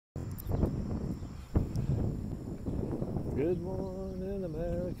Good morning,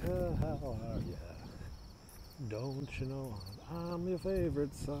 America, how are ya? Don't you know I'm your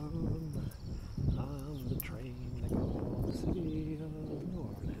favorite son? I'm the train that goes to the city of New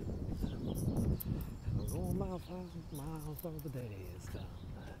Orleans. And I'm going about 5 miles while the day is done.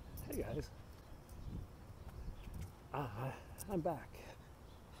 Hey guys, I'm back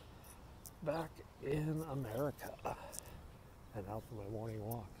in America and out for my morning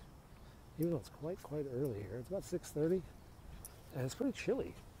walk. Even though it's quite early here, it's about 6:30, and it's pretty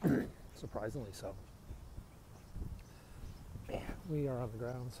chilly, surprisingly so. We are on the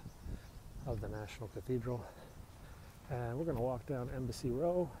grounds of the National Cathedral, and we're going to walk down Embassy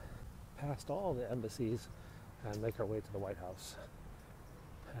Row, past all the embassies, and make our way to the White House.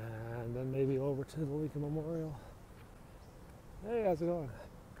 And then maybe over to the Lincoln Memorial. Hey, how's it going?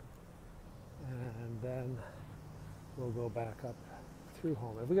 And then we'll go back up through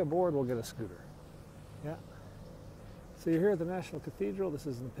home. If we get bored, we'll get a scooter. Yeah. So you're here at the National Cathedral. This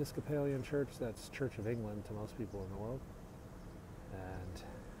is an Episcopalian church. That's Church of England to most people in the world. And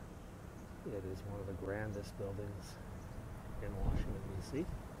it is one of the grandest buildings in Washington, D.C.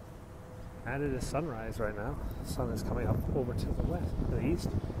 And it is sunrise right now. The sun is coming up over to the west, to the east,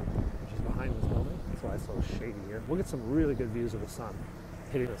 which is behind this building. That's why it's so shady here. We'll get some really good views of the sun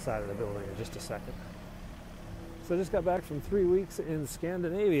hitting the side of the building in just a second. So I just got back from 3 weeks in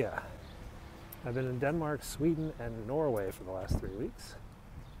Scandinavia. I've been in Denmark, Sweden, and Norway for the last 3 weeks.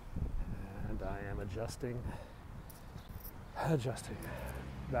 And I am adjusting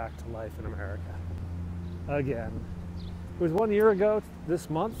back to life in America again. It was 1 year ago this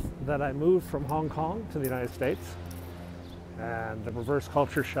month that I moved from Hong Kong to the United States. And the reverse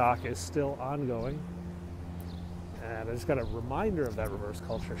culture shock is still ongoing. And I just got a reminder of that reverse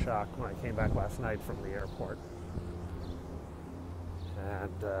culture shock when I came back last night from the airport.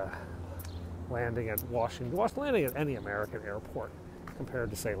 And landing at landing at any American airport compared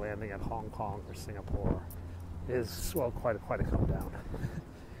to, say, landing at Hong Kong or Singapore is, well, quite a come down.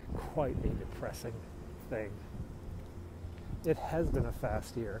 Quite a depressing thing. It has been a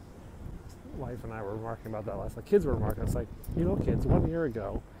fast year. Wife and I were remarking about that last night. Kids were remarking. It's like, you know, kids, 1 year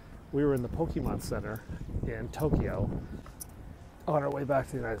ago, we were in the Pokemon Center in Tokyo on our way back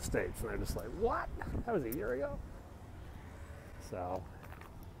to the United States. And they're just like, what? That was a year ago? So,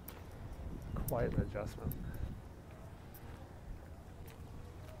 quite an adjustment.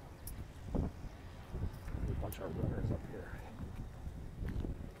 A bunch of runners up here.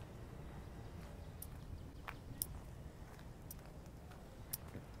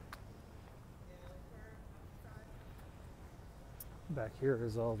 Back here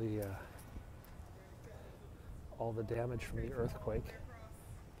is all the damage from the earthquake.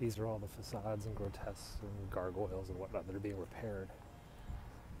 These are all the facades and grotesques and gargoyles and whatnot that are being repaired.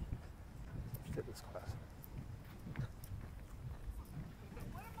 Fitness class.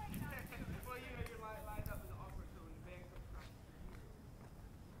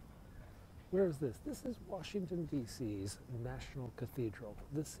 Where is this? This is Washington, D.C.'s National Cathedral.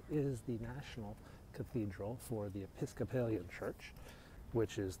 This is the National Cathedral for the Episcopalian Church,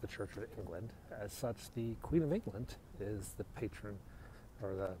 which is the Church of England. As such, the Queen of England is the patron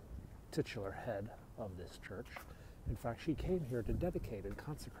or the titular head of this church. In fact, she came here to dedicate and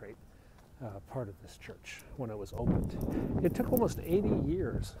consecrate part of this church when it was opened. It took almost 80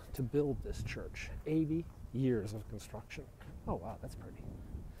 years to build this church. 80 years of construction. Oh wow, that's pretty.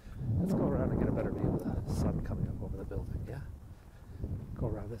 Let's go around and get a better view of the sun coming up over the building, yeah? Go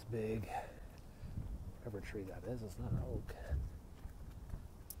around this big, whatever tree that is, it's not an oak.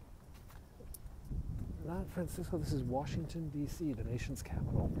 Not Francisco, this is Washington, D.C., the nation's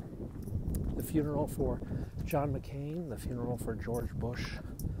capital. The funeral for John McCain, the funeral for George Bush,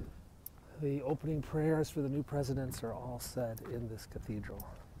 the opening prayers for the new presidents are all said in this cathedral.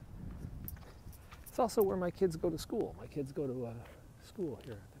 It's also where my kids go to school. My kids go to school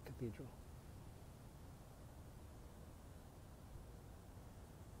here at the cathedral.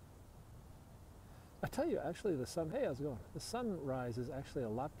 I tell you, actually, the sun, hey, how's it going? The sunrise is actually a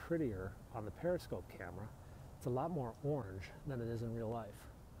lot prettier on the Periscope camera. It's a lot more orange than it is in real life.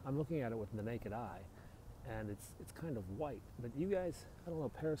 I'm looking at it with the naked eye, and it's kind of white. But you guys, I don't know,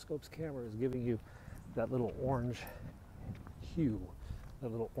 Periscope's camera is giving you that little orange hue,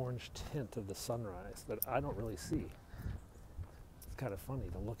 that little orange tint of the sunrise that I don't really see. It's kind of funny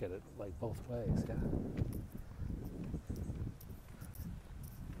to look at it like both ways, yeah?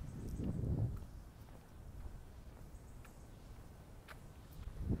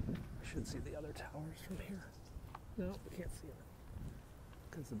 Should see the other towers from here. No, we can't see them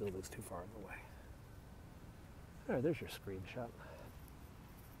because the building's too far in the way. All right, there's your screenshot.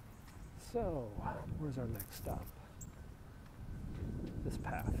 So, where's our next stop? this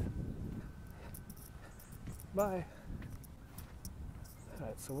path. Bye.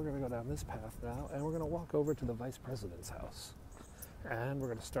 Alright, so we're going to go down this path now, and we're going to walk over to the Vice President's house. And we're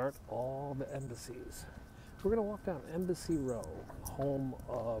going to start all the embassies. We're going to walk down Embassy Row, home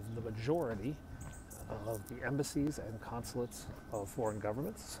of the majority of the embassies and consulates of foreign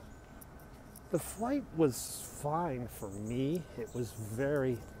governments. The flight was fine for me. It was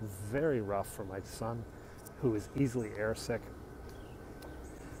very, very rough for my son, who is easily airsick.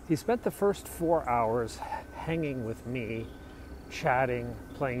 He spent the first 4 hours hanging with me, chatting,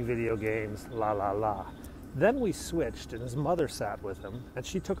 playing video games, la la la. Then we switched, and his mother sat with him, and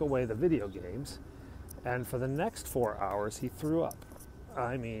she took away the video games. And for the next 4 hours, he threw up.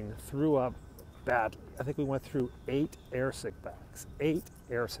 I mean, threw up badly. I think we went through 8 airsick bags. 8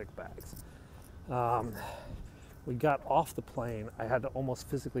 airsick bags. We got off the plane. I had to almost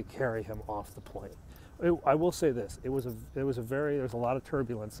physically carry him off the plane. I will say this: there was a lot of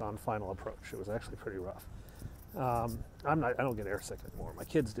turbulence on final approach. It was actually pretty rough. I don't get airsick anymore. My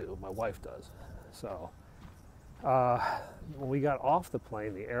kids do. My wife does. So when we got off the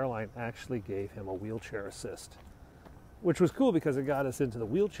plane, the airline actually gave him a wheelchair assist, which was cool because it got us into the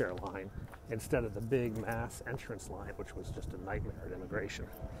wheelchair line instead of the big mass entrance line, which was just a nightmare at immigration.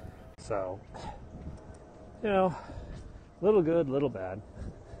 So, little good, little bad.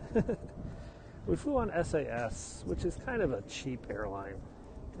 We flew on SAS, which is kind of a cheap airline.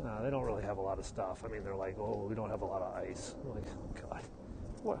 They don't really have a lot of stuff. I mean, they're like, oh, we don't have a lot of ice. I'm like, oh, God,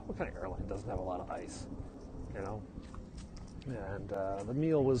 what kind of airline doesn't have a lot of ice, And the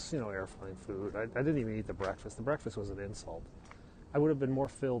meal was, airplane food. I didn't even eat the breakfast. The breakfast was an insult. I would have been more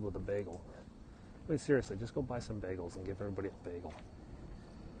filled with a bagel. I mean, seriously, just go buy some bagels and give everybody a bagel.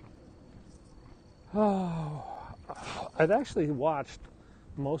 Oh, I'd actually watched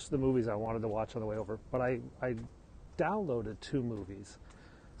most of the movies I wanted to watch on the way over, but I downloaded 2 movies.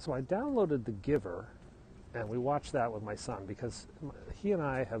 So I downloaded The Giver, and we watched that with my son because he and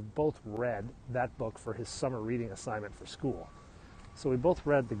I have both read that book for his summer reading assignment for school. So we both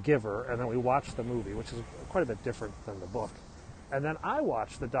read The Giver, and then we watched the movie, which is quite a bit different than the book. And then I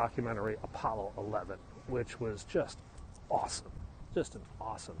watched the documentary Apollo 11, which was just awesome. Just an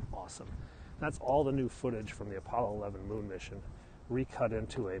awesome. That's all the new footage from the Apollo 11 moon mission recut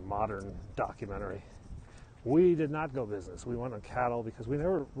into a modern documentary. We did not go business. We went on cattle because we've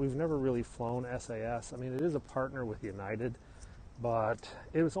never really flown SAS. I mean, it is a partner with United, but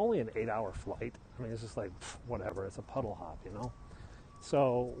it was only an 8-hour flight. I mean, it's just like, whatever, it's a puddle hop,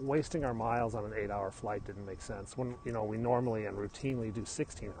 So wasting our miles on an 8-hour flight didn't make sense when, we normally and routinely do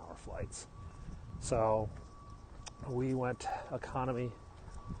 16-hour flights. So we went economy.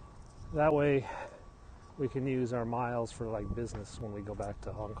 That way we can use our miles for business when we go back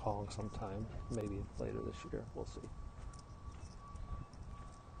to Hong Kong sometime, maybe later this year. We'll see.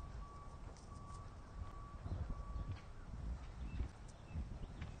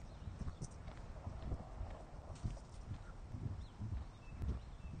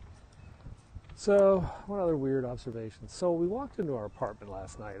 So, what other weird observations? So we walked into our apartment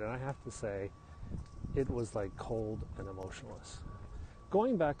last night, and I have to say, it was cold and emotionless.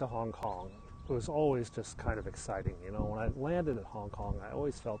 Going back to Hong Kong, it was always just kind of exciting. When I landed at Hong Kong, I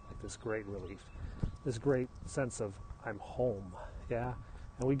always felt this great relief, this great sense of I'm home, yeah?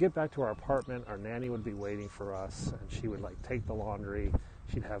 And we'd get back to our apartment, our nanny would be waiting for us, and she would take the laundry,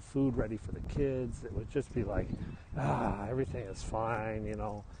 she'd have food ready for the kids. It would just be everything is fine,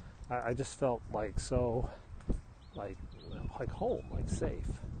 I just felt so, home, safe.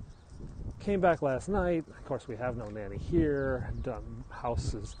 Came back last night. Of course, we have no nanny here.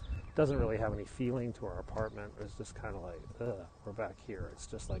 House doesn't really have any feeling to our apartment. It's just kind of we're back here. It's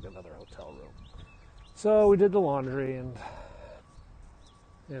just like another hotel room. So we did the laundry, and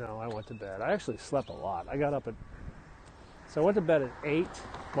I went to bed. I actually slept a lot. I went to bed at 8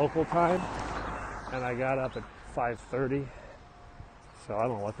 local time, and I got up at 5:30. So I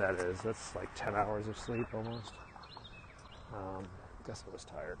don't know what that is. That's 10 hours of sleep almost. Guess I was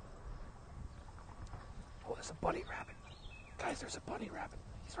tired. Oh, there's a bunny rabbit. Guys, there's a bunny rabbit.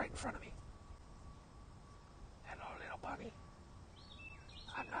 He's right in front of me. Hello, little bunny.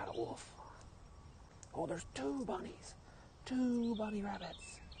 I'm not a wolf. Oh, there's 2 bunnies. 2 bunny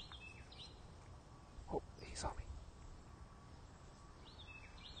rabbits. Oh, he saw me.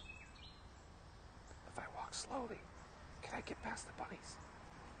 If I walk slowly, can I get past the bunnies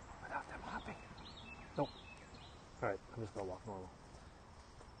without them hopping? Nope. All right, I'm just going to walk normal.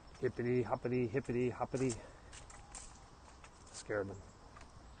 Hippity, hoppity, hippity, hoppity. Scared them.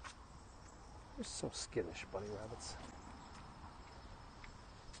 They're so skittish, bunny rabbits.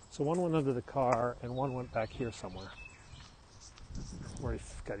 So one went under the car and one went back here somewhere. where he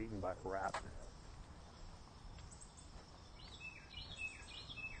got eaten by a rat.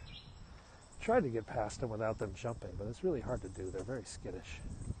 Tried to get past them without them jumping, but it's really hard to do. They're very skittish.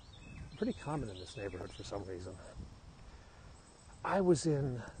 Pretty common in this neighborhood for some reason. I was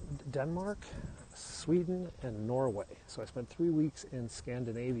in Denmark, Sweden, and Norway. So I spent 3 weeks in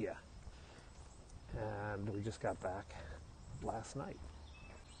Scandinavia. And we just got back last night.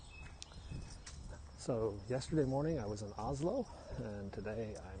 So yesterday morning I was in Oslo, and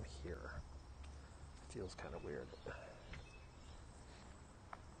today I'm here. Feels kind of weird.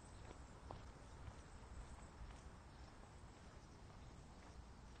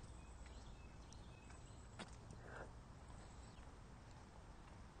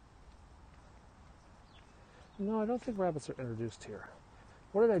 No, I don't think rabbits are introduced here.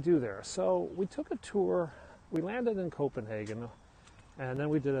 What did I do there? So we took a tour. We landed in Copenhagen, and then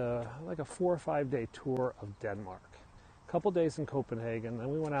we did a 4 or 5 day tour of Denmark. A couple days in Copenhagen,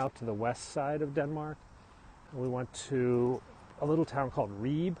 then we went out to the west side of Denmark. And we went to a little town called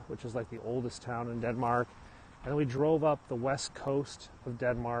Ribe, which is like the oldest town in Denmark. And then we drove up the west coast of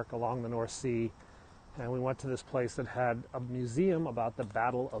Denmark along the North Sea, and we went to this place that had a museum about the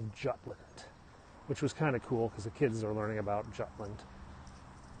Battle of Jutland, which was kind of cool because the kids are learning about Jutland.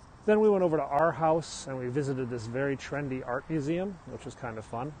 Then we went over to our house and we visited this very trendy art museum, which was kind of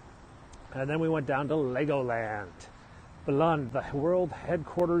fun. And then we went down to Legoland. Billund, the world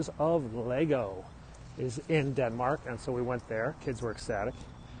headquarters of Lego, is in Denmark, and so we went there. Kids were ecstatic.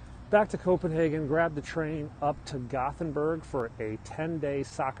 Back to Copenhagen, grabbed the train up to Gothenburg for a 10-day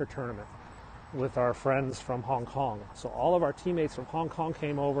soccer tournament with our friends from Hong Kong. So all of our teammates from Hong Kong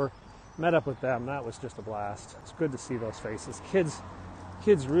came over, met up with them. That was just a blast. It's good to see those faces.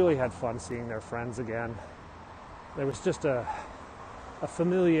 Kids really had fun seeing their friends again. There was just a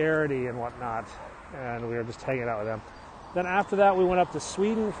familiarity and whatnot, and we were just hanging out with them. Then after that, we went up to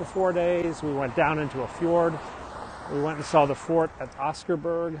Sweden for 4 days. We went down into a fjord. We went and saw the fort at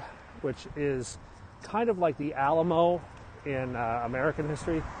Oscarburg, which is kind of like the Alamo in American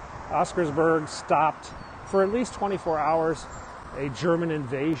history. Oscarsburg stopped for at least 24 hours a German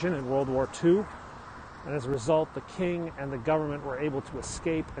invasion in World War II. And as a result, the king and the government were able to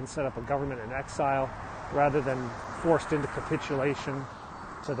escape and set up a government in exile rather than forced into capitulation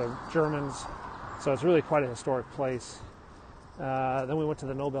to the Germans. So it's really quite a historic place. Then we went to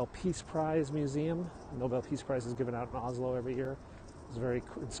the Nobel Peace Prize Museum. The Nobel Peace Prize is given out in Oslo every year. It was very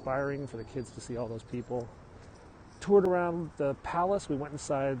inspiring for the kids to see all those people. Toured around the palace. We went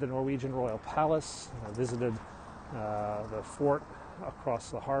inside the Norwegian Royal Palace. Visited the fort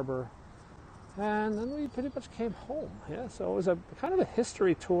across the harbor. And then we pretty much came home. Yeah, so it was a kind of a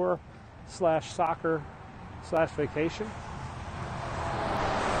history tour / soccer / vacation.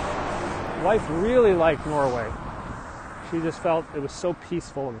 Wife really liked Norway. She just felt it was so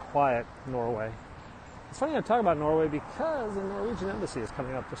peaceful and quiet, Norway. It's funny I'm talking about Norway because the Norwegian Embassy is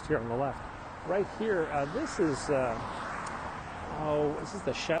coming up just here on the left. Right here, this is the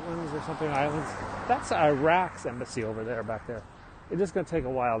Shetlands or something islands. That's Iraq's embassy over there, back there. It's just going to take a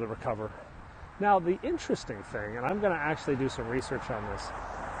while to recover. Now, the interesting thing, and I'm going to actually do some research on this,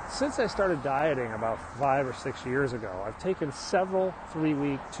 since I started dieting about 5 or 6 years ago, I've taken several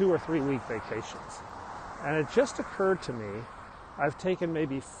 2 or 3 week vacations. And it just occurred to me, I've taken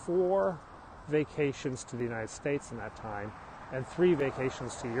maybe 4 vacations to the United States in that time, and 3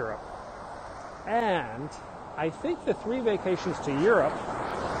 vacations to Europe. And I think the 3 vacations to Europe,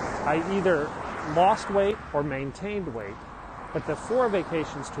 I either lost weight or maintained weight. But the 4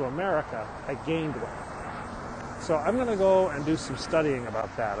 vacations to America, I gained weight. So I'm going to go and do some studying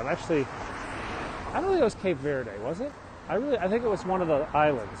about that. And actually, I don't think it was Cape Verde, was it? I think it was one of the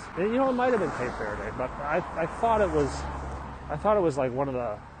islands. It might have been Cape Verde, but I thought it was like one of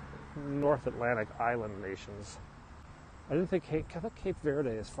the North Atlantic island nations. I thought Cape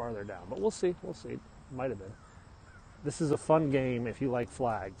Verde is farther down, but we'll see. It might have been. This is a fun game if you like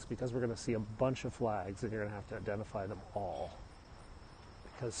flags, because we're going to see a bunch of flags and you're going to have to identify them all.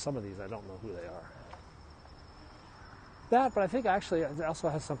 Because some of these I don't know who they are. But I think actually it also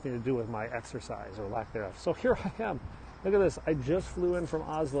has something to do with my exercise or lack thereof. So here I am. Look at this. I just flew in from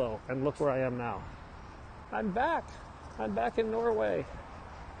Oslo and look where I am now. I'm back. I'm back in Norway.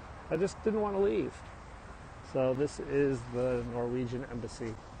 I just didn't want to leave. So this is the Norwegian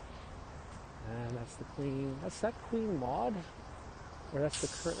Embassy. And that's the Queen. That's that Queen Maud? Or that's the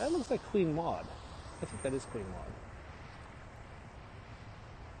current? That looks like Queen Maud. I think that is Queen Maud.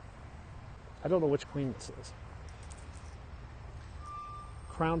 I don't know which queen this is.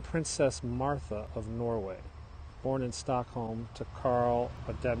 Crown Princess Martha of Norway, born in Stockholm to Carl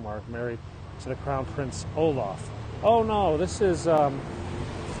of Denmark, married to the Crown Prince Olaf. Oh no, this is,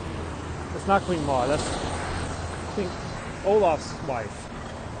 it's not Queen Maud, that's Queen Olaf's wife,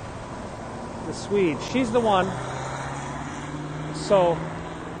 the Swede. She's the one. So,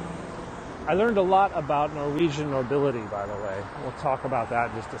 I learned a lot about Norwegian nobility, by the way. We'll talk about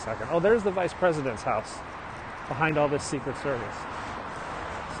that in just a second. Oh, there's the Vice President's house behind all this Secret Service.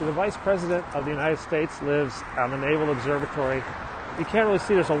 So the Vice President of the United States lives on the Naval Observatory. You can't really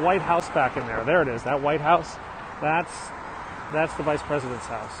see, there's a White House back in there. There it is, that White House. That's the Vice President's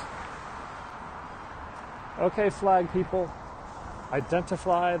house. Okay, flag people,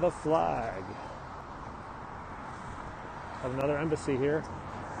 identify the flag. Have another embassy here.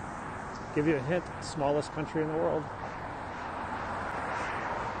 Give you a hint, smallest country in the world.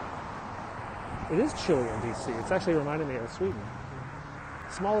 It is chilly in DC. It's actually reminding me of Sweden.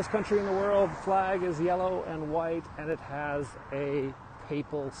 Smallest country in the world, flag is yellow and white, and it has a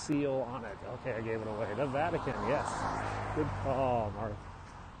papal seal on it. Okay, I gave it away. The Vatican, yes. Good call, Mark.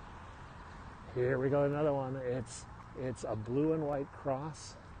 Here we go, another one. It's a blue and white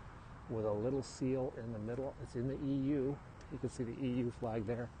cross with a little seal in the middle. It's in the EU. You can see the EU flag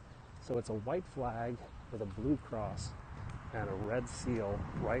there. So it's a white flag with a blue cross and a red seal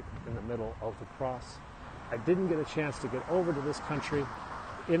right in the middle of the cross. I didn't get a chance to get over to this country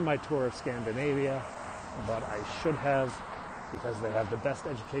in my tour of Scandinavia, but I should have, because they have the best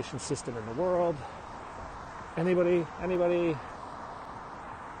education system in the world. Anybody?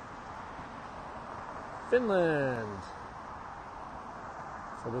 Finland.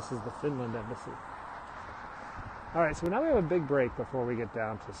 So this is the Finland embassy. All right, so now we have a big break before we get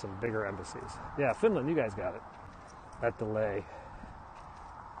down to some bigger embassies. Yeah, Finland, you guys got it. That delay.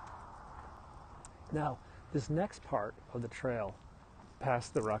 Now, this next part of the trail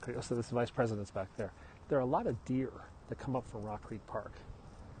past the Rock Creek, so this Vice President's back there. There are a lot of deer that come up from Rock Creek Park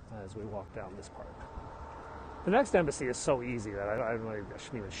as we walk down this part. The next embassy is so easy that I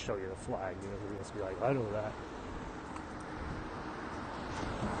shouldn't even show you the flag. You know, you're going to be like, I know that.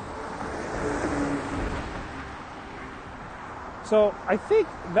 So I think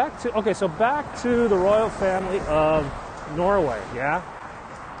back to the royal family of Norway, yeah?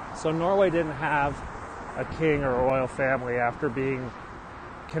 So Norway didn't have a king or a royal family after being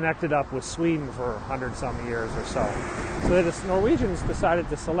connected up with Sweden for 100-some years or so. So the Norwegians decided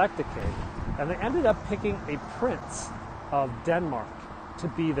to select a king, and they ended up picking a prince of Denmark to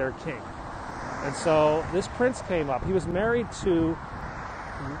be their king. And so this prince came up. He was married to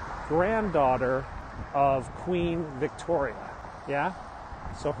granddaughter of Queen Victoria. Yeah?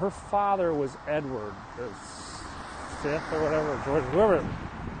 So her father was Edward the Fifth or whatever, George, whoever.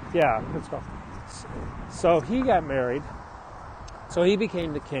 Yeah, let's go. So he got married. So he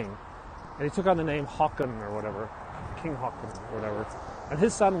became the king. And he took on the name Håkon or whatever. King Håkon or whatever. And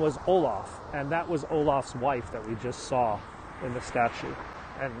his son was Olaf. And that was Olaf's wife that we just saw in the statue.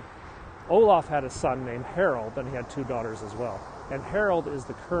 And Olaf had a son named Harald, and he had two daughters as well. And Harald is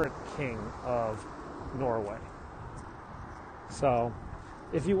the current king of Norway. So,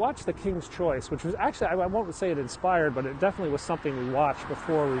 if you watch The King's Choice, which was actually, I won't say it inspired, but it definitely was something we watched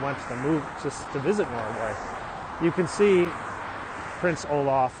before we went to the move just to visit Norway, you can see Prince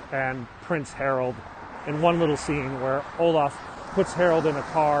Olaf and Prince Harald in one little scene where Olaf puts Harald in a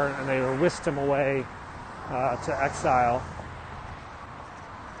car and they whisked him away to exile.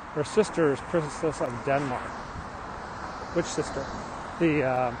 Her sister is Princess of Denmark. Which sister?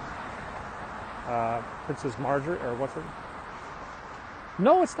 The Princess Marjorie, or what's her?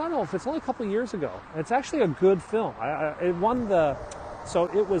 No, it's not old. It's only a couple of years ago. It's actually a good film. It won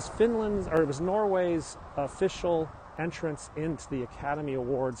it was Norway's official entrance into the Academy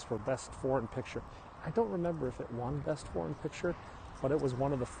Awards for Best Foreign Picture. I don't remember if it won Best Foreign Picture, but it was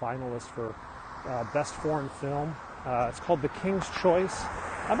one of the finalists for Best Foreign Film. It's called The King's Choice.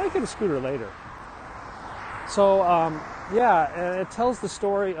 I might get a scooter later. So, it tells the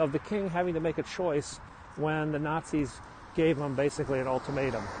story of the king having to make a choice when the Nazis gave him basically an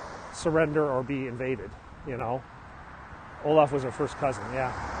ultimatum: surrender or be invaded, you know. Olaf was her first cousin,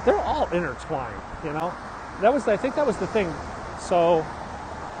 yeah. They're all intertwined, you know. I think that was the thing. So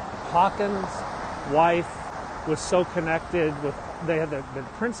Håkon's wife was so connected with, they had the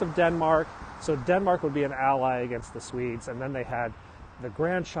Prince of Denmark, so Denmark would be an ally against the Swedes, and then they had the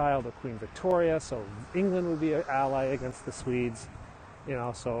grandchild of Queen Victoria, so England would be an ally against the Swedes, you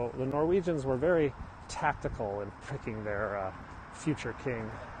know. So the Norwegians were very tactical in picking their future king.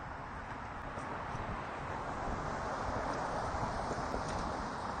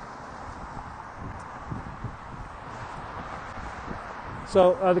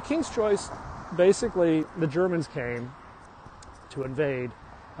 So the King's Choice, basically the Germans came to invade,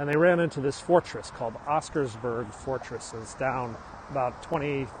 And they ran into this fortress called Oscarsburg Fortress. It's down about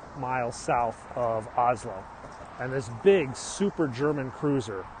 20 miles south of Oslo. And this big, super German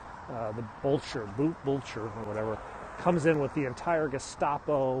cruiser, the Bolcher, or whatever, comes in with the entire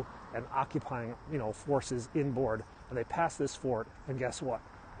Gestapo and occupying, forces inboard. And they pass this fort, and guess what?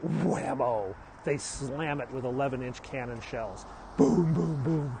 Whammo! They slam it with 11-inch cannon shells. Boom, boom,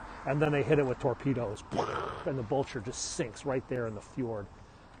 boom. And then they hit it with torpedoes. And the Bolcher just sinks right there in the fjord.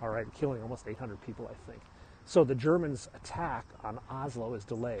 All right, killing almost 800 people, I think. So the Germans' attack on Oslo is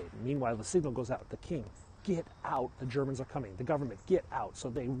delayed. Meanwhile, the signal goes out. The king, get out. The Germans are coming. The government, get out. So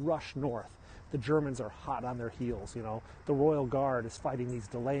they rush north. The Germans are hot on their heels, The Royal Guard is fighting these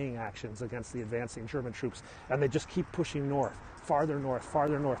delaying actions against the advancing German troops. And they just keep pushing north, farther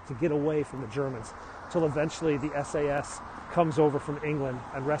north, to get away from the Germans. Till eventually the SAS comes over from England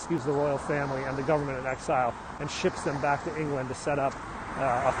and rescues the royal family and the government in exile and ships them back to England to set up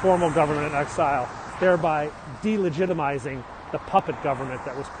a formal government in exile, thereby delegitimizing the puppet government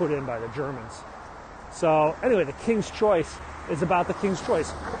that was put in by the Germans. So anyway, the king's choice is about the king's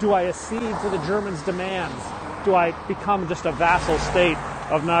choice. Do I accede to the Germans' demands? Do I become just a vassal state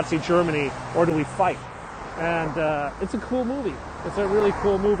of Nazi Germany, or do we fight? And it's a cool movie. It's a really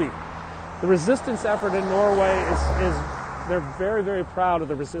cool movie. The resistance effort in Norway is they're very, very proud of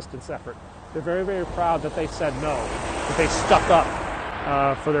the resistance effort. They're very, very proud that they said no, that they stuck up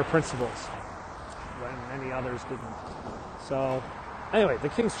for their principles when many others didn't. So anyway, The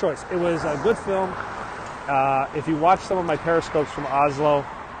King's Choice. It was a good film. If you watch some of my Periscopes from Oslo,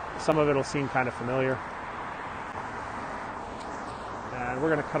 some of it will seem kind of familiar. And we're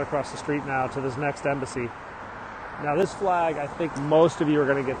going to cut across the street now to this next embassy. Now this flag, I think most of you are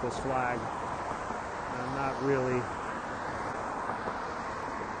going to get this flag. I'm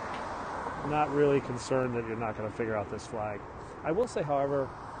not really concerned that you're not going to figure out this flag. I will say, however,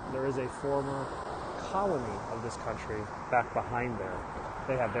 there is a former colony of this country back behind there.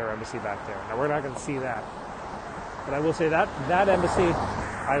 They have their embassy back there. Now we're not going to see that. But I will say that embassy,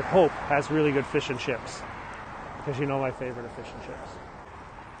 I hope, has really good fish and chips. Because you know my favorite of fish and chips.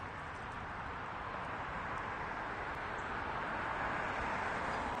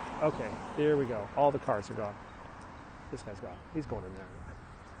 Okay, here we go. All the cars are gone. This guy's gone. He's going in there.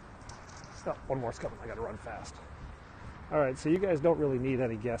 Oh, one more's coming. I gotta run fast. All right, so you guys don't really need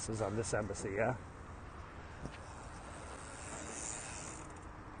any guesses on this embassy, yeah?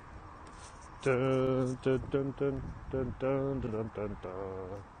 Dun dun dun dun dun dun dun dun dun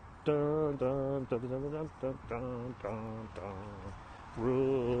dun dun dun dun dun dun dun.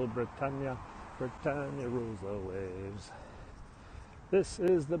 Rule Britannia, Britannia rules the waves. This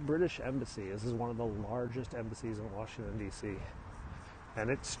is the British Embassy. This is one of the largest embassies in Washington, D.C. And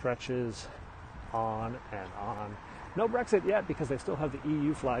it stretches on and on. No Brexit yet because they still have the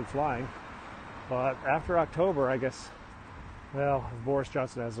EU flag flying. But after October, I guess, well, if Boris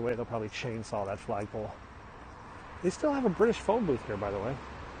Johnson has the way, they'll probably chainsaw that flagpole. They still have a British phone booth here, by the way.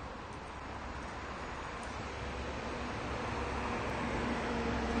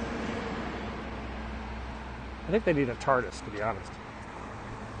 I think they need a TARDIS, to be honest.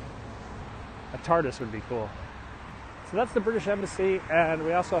 A TARDIS would be cool. So that's the British Embassy, and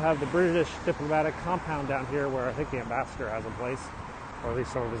we also have the British diplomatic compound down here where I think the ambassador has a place, or at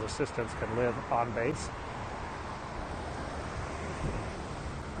least some of his assistants can live on base.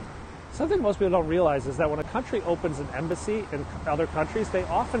 Something most people don't realize is that when a country opens an embassy in other countries, they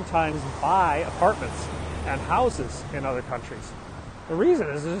oftentimes buy apartments and houses in other countries. The reason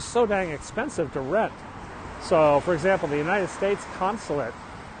is it's just so dang expensive to rent. So, for example, the United States consulate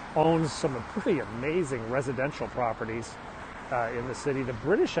owns some pretty amazing residential properties in the city. The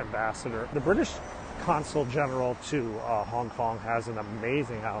British ambassador, the British consul general to Hong Kong has an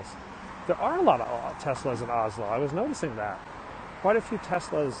amazing house. There are a lot of Teslas in Oslo. I was noticing that. Quite a few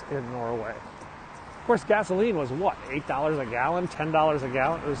Teslas in Norway. Of course, gasoline was what, $8 a gallon, $10 a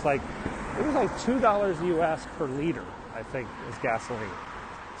gallon? It was like $2 US per liter, I think, is gasoline.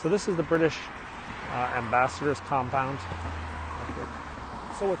 So this is the British ambassador's compound.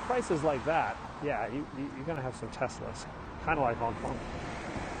 So with prices like that, yeah, you're going to have some Teslas, kind of like Hong Kong.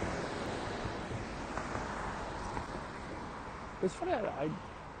 It's funny,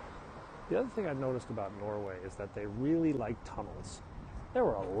 the other thing I noticed about Norway is that they really like tunnels. There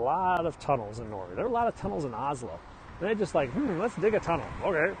were a lot of tunnels in Norway. There were a lot of tunnels in Oslo. And they're just like, let's dig a tunnel.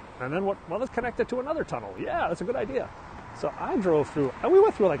 Okay. And then what? Well, let's connect it to another tunnel. Yeah, that's a good idea. So I drove through, and we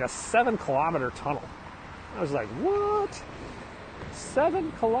went through like a 7-kilometer tunnel. I was like, what?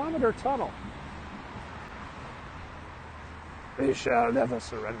 7-kilometer tunnel. We shall never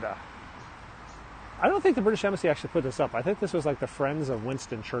surrender. I don't think the British Embassy actually put this up. I think this was like the Friends of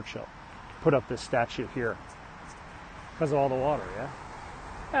Winston Churchill put up this statue here because of all the water, yeah?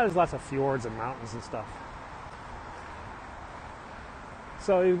 Yeah, there's lots of fjords and mountains and stuff.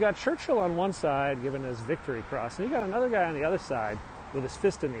 So you've got Churchill on one side giving his victory cross, and you've got another guy on the other side with his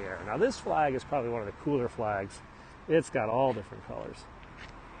fist in the air. Now this flag is probably one of the cooler flags. It's got all different colors.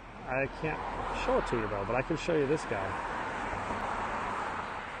 I can't show it to you though, but I can show you this guy.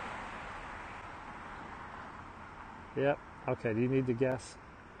 Yep. Okay, do you need to guess?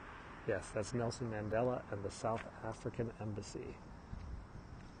 Yes, that's Nelson Mandela and the South African Embassy.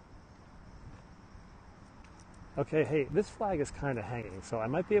 Okay, hey, this flag is kind of hanging, so I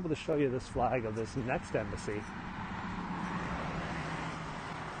might be able to show you this flag of this next embassy.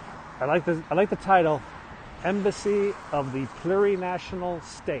 I like the title, Embassy of the Plurinational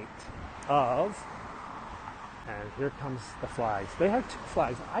State of, and here comes the flags. They have two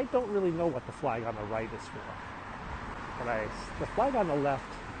flags. I don't really know what the flag on the right is for. But the flag on the left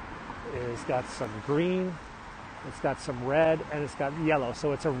is got some green, it's got some red, and it's got yellow.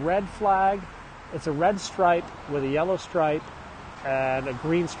 So it's a red flag. It's a red stripe with a yellow stripe and a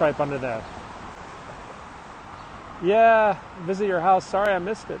green stripe under there. Yeah, visit your house. Sorry I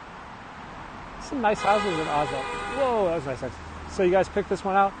missed it. Some nice houses in Oslo. Whoa, that was nice. So you guys picked this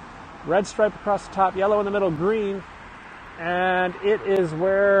one out. Red stripe across the top, yellow in the middle, green. And it is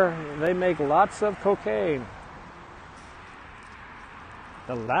where they make lots of cocaine.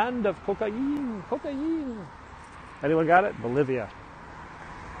 The land of cocaine. Cocaine. Anyone got it? Bolivia.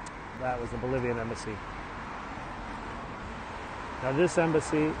 That was the Bolivian embassy. Now this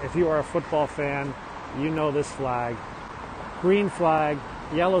embassy, if you are a football fan, you know this flag. Green flag,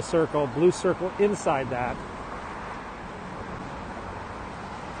 yellow circle, blue circle inside that.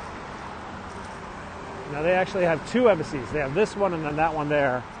 Now they actually have two embassies. They have this one and then that one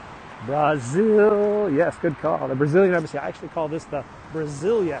there. Brazil, yes, good call. The Brazilian embassy. I actually call this the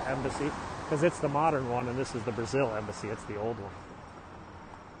Brasilia embassy because it's the modern one and this is the Brazil embassy. It's the old one.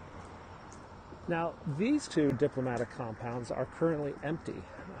 Now, these two diplomatic compounds are currently empty.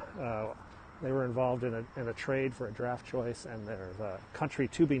 They were involved in a trade for a draft choice, and their country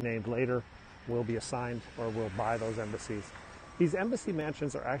to be named later will be assigned or will buy those embassies. These embassy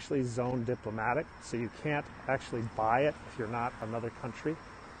mansions are actually zoned diplomatic, so you can't actually buy it if you're not another country.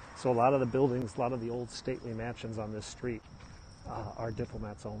 So a lot of the buildings, a lot of the old stately mansions on this street are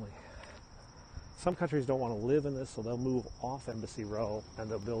diplomats only. Some countries don't want to live in this, so they'll move off Embassy Row and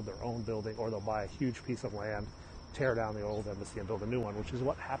they'll build their own building, or they'll buy a huge piece of land, tear down the old embassy and build a new one, which is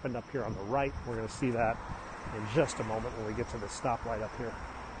what happened up here on the right. We're going to see that in just a moment when we get to the stoplight up here.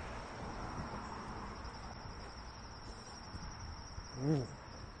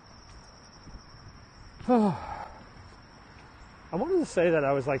 I wanted to say that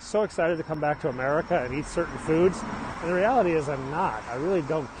I was like so excited to come back to America and eat certain foods, and the reality is I'm not. I really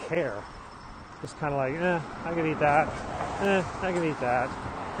don't care. Just kind of like, I can eat that. I can eat that.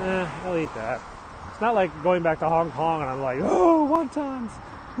 I'll eat that. It's not like going back to Hong Kong and I'm like, oh, wontons,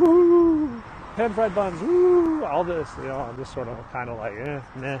 woo, pan-fried buns, woo, all this, you know, I'm just sort of kind of like,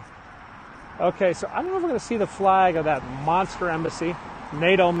 nah. Okay, so I don't know if we're going to see the flag of that monster embassy,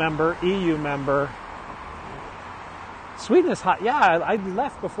 NATO member, EU member. Sweden is hot. Yeah, I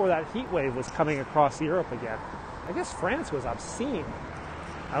left before that heat wave was coming across Europe again. I guess France was obscene.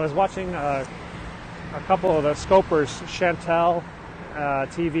 I was watching a couple of the scopers, Chantal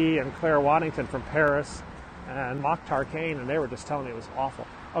TV and Claire Waddington from Paris and Mokhtar Kane, and they were just telling me it was awful.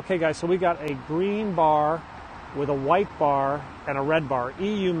 Okay, guys, so we got a green bar with a white bar and a red bar,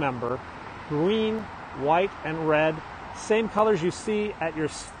 EU member, green, white, and red, same colors you see at your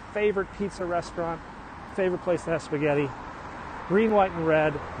favorite pizza restaurant, favorite place to have spaghetti, green, white, and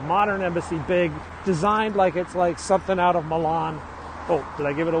red, modern embassy, big, designed like it's like something out of Milan. Oh, did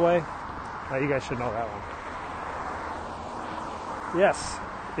I give it away? You guys should know that one. Yes,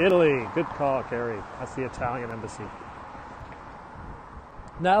 Italy. Good call, Carrie. That's the Italian embassy.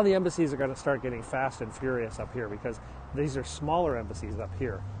 Now the embassies are going to start getting fast and furious up here because these are smaller embassies up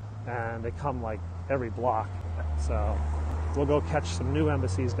here, and they come like every block. So we'll go catch some new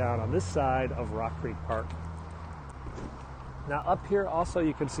embassies down on this side of Rock Creek Park. Now up here also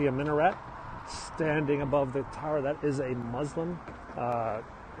you can see a minaret standing above the tower. That is a Muslim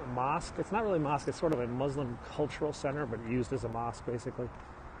mosque. It's not really a mosque, it's sort of a Muslim cultural center, but used as a mosque basically.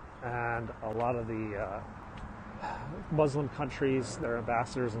 And a lot of the Muslim countries, their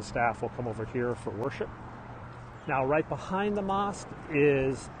ambassadors and staff will come over here for worship. Now right behind the mosque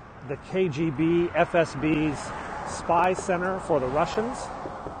is the KGB, FSB's spy center for the Russians.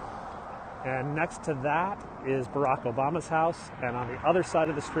 And next to that is Barack Obama's house, and on the other side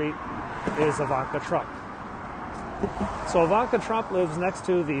of the street is Ivanka Trump. So Ivanka Trump lives next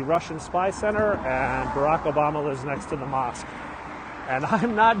to the Russian Spy Center, and Barack Obama lives next to the mosque. And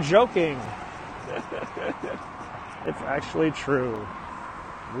I'm not joking. It's actually true.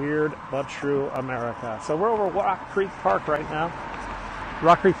 Weird but true America. So we're over Rock Creek Park right now.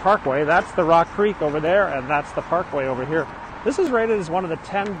 Rock Creek Parkway, that's the Rock Creek over there, and that's the Parkway over here. This is rated as one of the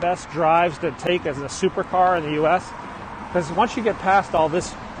 10 best drives to take as a supercar in the U.S. Because once you get past all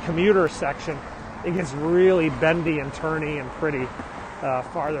this commuter section, it gets really bendy and turny and pretty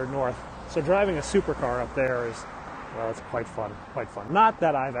farther north. So driving a supercar up there is, well, it's quite fun, quite fun. Not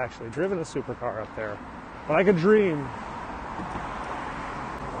that I've actually driven a supercar up there, but I could dream.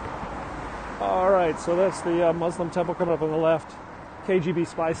 All right, so that's the Muslim temple coming up on the left. KGB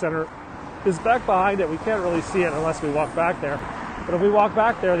Spy Center is back behind it. We can't really see it unless we walk back there. But if we walk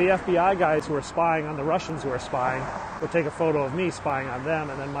back there, the FBI guys who are spying on the Russians who are spying would take a photo of me spying on them,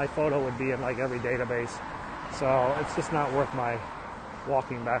 and then my photo would be in like every database. So it's just not worth my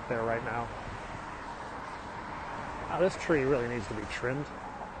walking back there right now. Now, this tree really needs to be trimmed.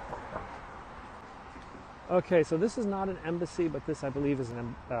 Okay, so this is not an embassy, but this, I believe, is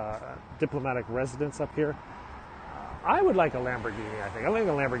a diplomatic residence up here. I would like a Lamborghini, I think. I think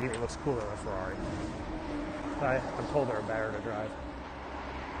a Lamborghini looks cooler than a Ferrari. I'm told they're better to drive.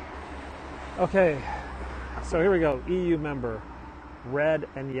 Okay, so here we go. EU member, red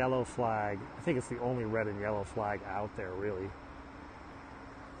and yellow flag. I think it's the only red and yellow flag out there, really.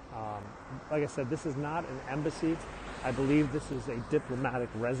 Like I said, this is not an embassy. I believe this is a diplomatic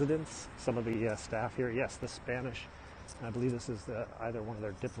residence. Some of the staff here, yes, the Spanish. I believe this is either one of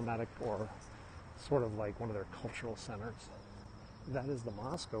their diplomatic or sort of like one of their cultural centers. That is the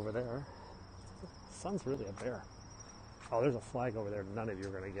mosque over there. The sun's really a bear. Oh, there's a flag over there none of you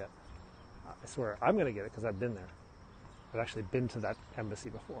are going to get. I swear, I'm going to get it because I've been there. I've actually been to that embassy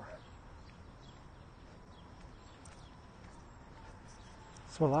before.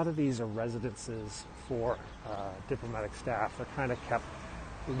 So a lot of these are residences for diplomatic staff. They're kind of kept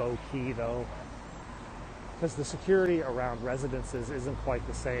low-key, though, because the security around residences isn't quite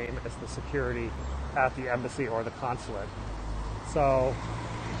the same as the security at the embassy or the consulate. So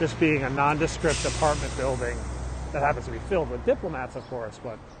just being a nondescript apartment building that happens to be filled with diplomats, of course,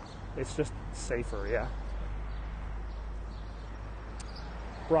 but it's just safer, yeah.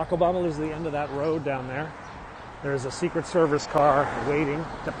 Barack Obama lives at the end of that road down there. There's a Secret Service car waiting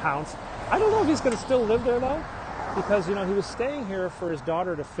to pounce. I don't know if he's going to still live there, though, because, you know, he was staying here for his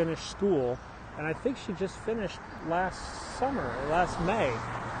daughter to finish school, and I think she just finished last summer, or last May.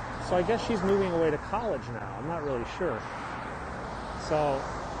 So I guess she's moving away to college now. I'm not really sure. So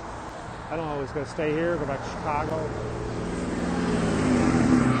I don't know if he's going to stay here, go back to Chicago.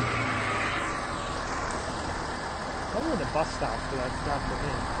 What were the bus stops that I stopped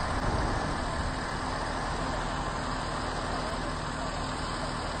in?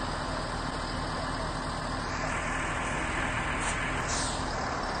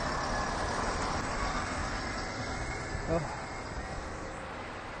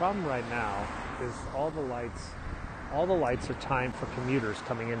 Problem right now is all the lights are timed for commuters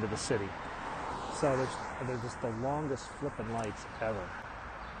coming into the city. So they're just the longest flipping lights ever.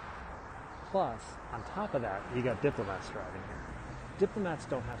 Plus, on top of that, you got diplomats driving here. Diplomats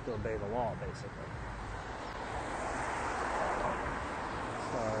don't have to obey the law, basically.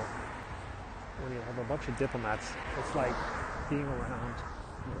 So when you have a bunch of diplomats, it's like being around,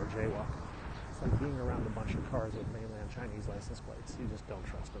 or jaywalk. It's like being around a bunch of cars with mainland Chinese license plates. You just don't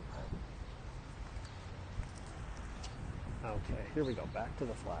trust them. Okay, here we go. Back to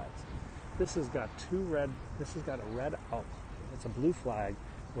the flags. This has got a red outline. It's a blue flag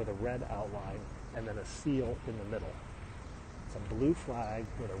with a red outline and then a seal in the middle. It's a blue flag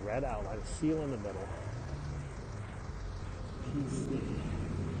with a red outline, a seal in the middle. PC.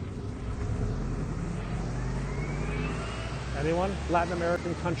 Anyone? Latin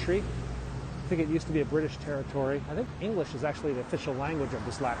American country. I think it used to be a British territory. I think English is actually the official language of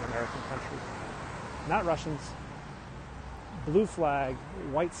this Latin American country. Not Russians. Blue flag,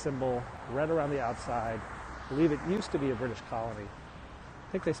 white symbol, red around the outside. I believe it used to be a British colony.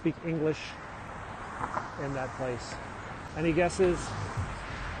 I think they speak English in that place. Any guesses?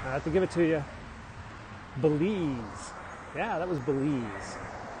 I have to give it to you. Belize. Yeah, that was Belize.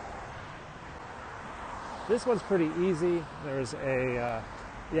 This one's pretty easy. There's a,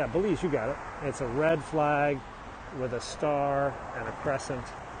 yeah, Belize, you got it. It's a red flag with a star and a crescent.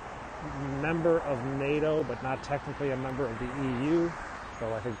 Member of NATO, but not technically a member of the EU.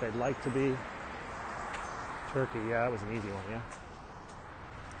 So I think they'd like to be. Turkey, yeah, that was an easy one, yeah.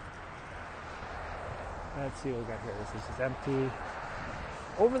 Let's see what we got here. This is empty.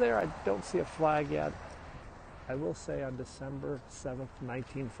 Over there, I don't see a flag yet. I will say on December 7th,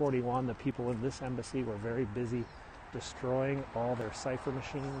 1941, the people in this embassy were very busy destroying all their cipher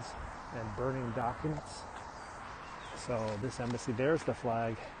machines and burning documents. So this embassy, there's the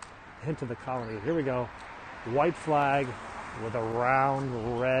flag, hint of the colony. Here we go. White flag with a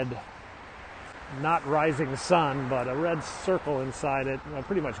round red, not rising sun, but a red circle inside it. I'm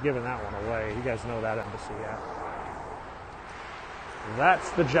pretty much giving that one away. You guys know that embassy, yeah? That's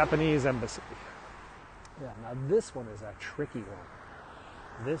the Japanese embassy. Yeah, now this one is a tricky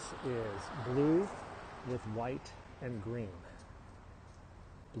one. This is blue with white and green.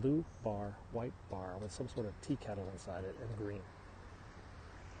 Blue bar, white bar with some sort of tea kettle inside it and green.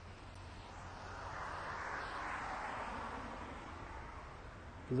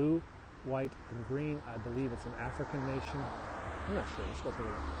 Blue, white, and green. I believe it's an African nation. I'm not sure. Let's go take a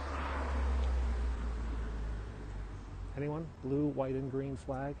look. Anyone? Blue, white, and green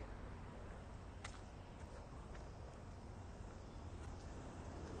flag?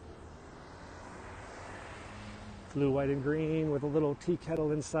 Blue, white, and green with a little tea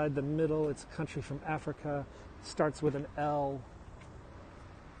kettle inside the middle. It's a country from Africa. Starts with an L.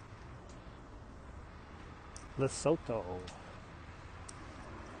 Lesotho.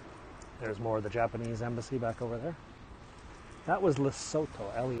 There's more of the Japanese embassy back over there. That was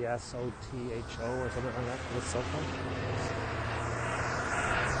Lesotho, L-E-S-O-T-H-O or something like that, Lesotho.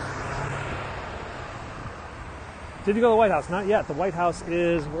 Did you go to the White House? Not yet. The White House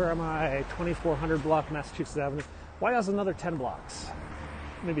is, where am I? 2400 block, Massachusetts Avenue. White House is another 10 blocks,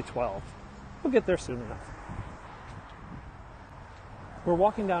 maybe 12. We'll get there soon enough. We're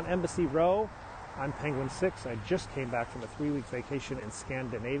walking down Embassy Row. I'm Penguin 6. I just came back from a 3-week vacation in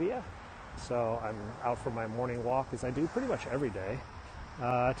Scandinavia. So I'm out for my morning walk, as I do pretty much every day.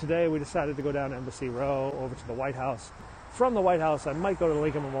 Today we decided to go down Embassy Row over to the White House. From the White House, I might go to the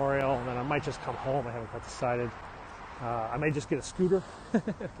Lincoln Memorial, and then I might just come home. I haven't quite decided. I may just get a scooter,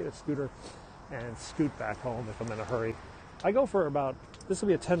 and scoot back home if I'm in a hurry. I go for about, this will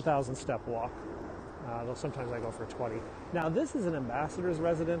be a 10,000 step walk, though sometimes I go for 20. Now this is an ambassador's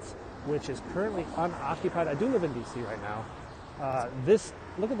residence, which is currently unoccupied. I do live in DC right now.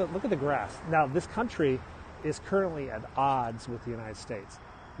 Look at the grass. Now this country is currently at odds with the United States.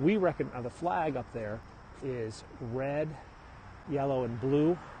 We reckon the flag up there is red, yellow, and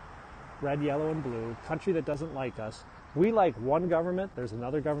blue. Red, yellow, and blue. Country that doesn't like us. We like one government. There's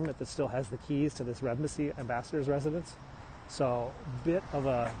another government that still has the keys to this embassy ambassador's residence. So, bit of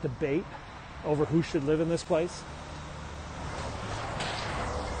a debate over who should live in this place.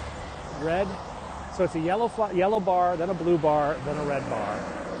 Red. So it's a yellow bar, then a blue bar, then a red bar.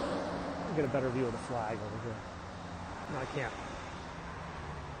 I'll get a better view of the flag over here. No, I can't.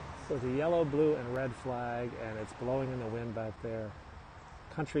 So it's a yellow, blue, and red flag, and it's blowing in the wind back there.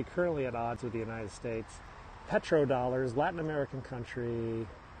 Country currently at odds with the United States. Petrodollars, Latin American country.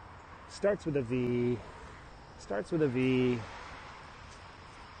 Starts with a V. Starts with a V.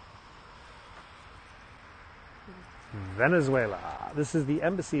 Venezuela. This is the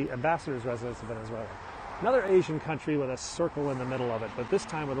ambassador's residence of Venezuela. Another Asian country with a circle in the middle of it, but this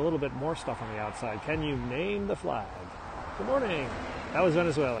time with a little bit more stuff on the outside. Can you name the flag? Good morning. That was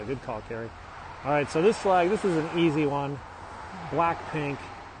Venezuela. Good call, Carrie. All right, so this flag, this is an easy one. Blackpink,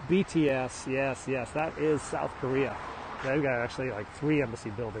 BTS, yes, that is South Korea. They've got actually like 3 embassy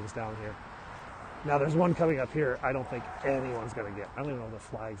buildings down here. Now there's one coming up here I don't think anyone's going to get. I don't even know if the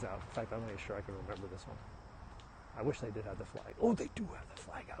flag's out. In fact, I'm not even sure I can remember this one. I wish they did have the flag. Oh, they do have the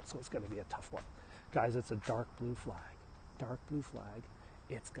flag out, so it's going to be a tough one. Guys, it's a dark blue flag. Dark blue flag.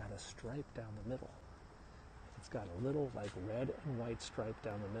 It's got a stripe down the middle. It's got a little like red and white stripe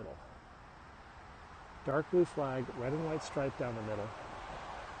down the middle. Dark blue flag, red and white stripe down the middle.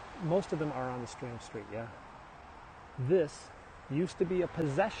 Most of them are on the Strand Street, yeah. This used to be a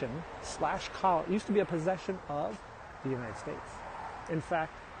possession used to be a possession of the United States. In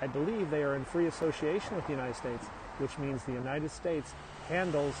fact, I believe they are in free association with the United States, which means the United States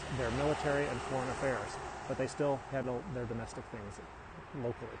handles their military and foreign affairs, but they still handle their domestic things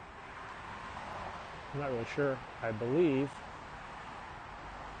locally. I'm not really sure. I believe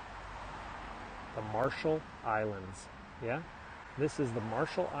the Marshall Islands. Yeah? This is the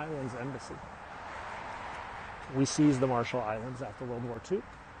Marshall Islands Embassy. We seized the Marshall Islands after World War II.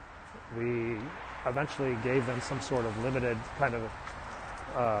 We eventually gave them some sort of limited kind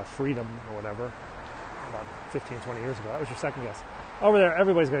of freedom or whatever about 15, 20 years ago. That was your second guess. Over there,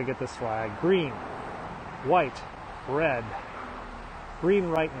 everybody's going to get this flag. Green, white, red.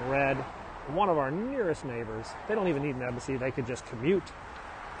 Green, white, and red. One of our nearest neighbors. They don't even need an embassy. They could just commute.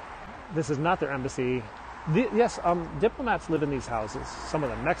 This is not their embassy. Yes, diplomats live in these houses. Some of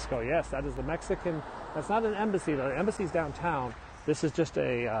them. Mexico, yes, that is the Mexican. That's not an embassy, though. The embassy's downtown. This is just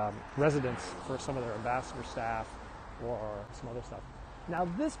a residence for some of their ambassador staff or some other stuff. Now,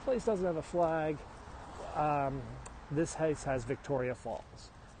 this place doesn't have a flag. This house has Victoria Falls.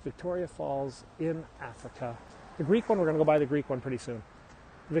 Victoria Falls in Africa. The Greek one, we're going to go by the Greek one pretty soon.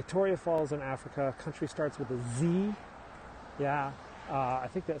 Victoria Falls in Africa. Country starts with a Z. Yeah. I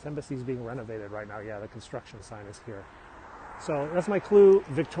think that embassy is being renovated right now. Yeah, the construction sign is here. So that's my clue.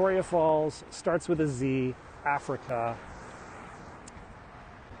 Victoria Falls, starts with a Z, Africa.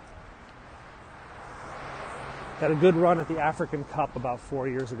 Had a good run at the African Cup about 4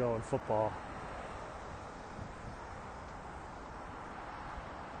 years ago in football.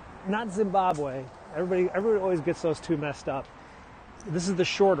 Not Zimbabwe. Everybody always gets those two messed up. This is the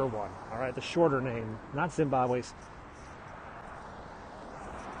shorter one, all right, the shorter name, not Zimbabwe's.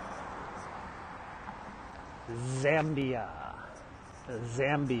 Zambia.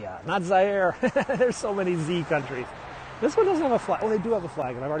 Zambia. Not Zaire. There's so many Z countries. This one doesn't have a flag. Oh, they do have a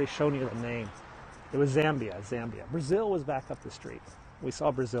flag, and I've already shown you the name. It was Zambia. Zambia. Brazil was back up the street. We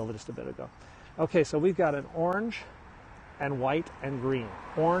saw Brazil just a bit ago. Okay, so we've got an orange and white and green.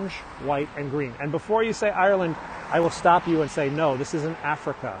 Orange, white, and green. And before you say Ireland, I will stop you and say, no, this isn't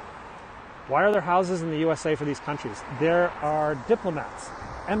Africa. Why are there houses in the USA for these countries? There are diplomats,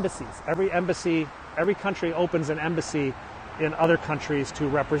 embassies. Every country opens an embassy in other countries to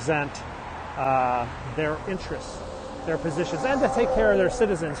represent their interests, their positions, and to take care of their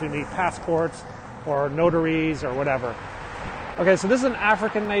citizens who need passports or notaries or whatever. Okay, so this is an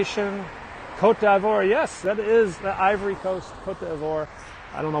African nation. Côte d'Ivoire, yes, that is the Ivory Coast, Côte d'Ivoire.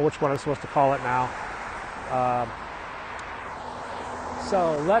 I don't know which one I'm supposed to call it now.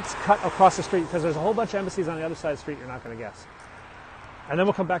 So let's cut across the street because there's a whole bunch of embassies on the other side of the street you're not going to guess. And then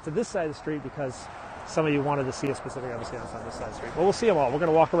we'll come back to this side of the street because some of you wanted to see a specific embassy on this side of the street. Well, we'll see them all. We're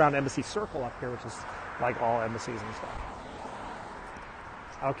going to walk around Embassy Circle up here, which is like all embassies and stuff.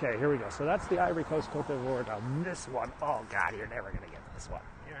 Okay, here we go. So that's the Ivory Coast, Côte d'Ivoire. Now this one, oh God, you're never going to get this one.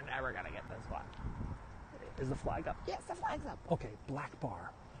 You're never going to get this one. Is the flag up? Yes, the flag's up. Okay, black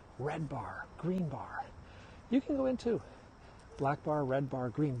bar, red bar, green bar. You can go into black bar, red bar,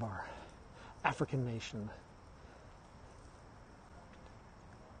 green bar. African nation.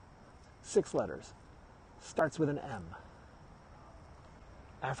 6 letters. Starts with an M.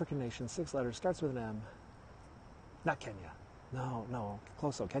 African nation, 6 letters, starts with an M. Not Kenya. No,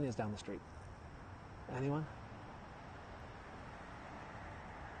 close though. Kenya's down the street. Anyone?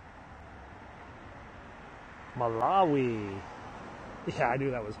 Malawi. Yeah, I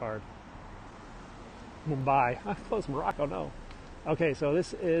knew that was hard. Mumbai. Close. Morocco, no. Okay, so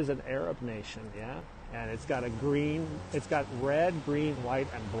this is an Arab nation, yeah? And it's got red, green, white,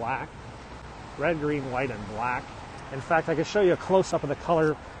 and black. Red, green, white, and black. In fact, I can show you a close-up of the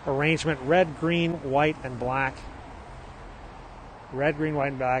color arrangement. Red, green, white, and black. Red, green, white,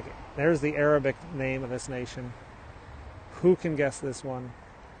 and black. There's the Arabic name of this nation. Who can guess this one?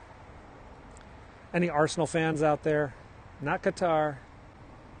 Any Arsenal fans out there? Not Qatar.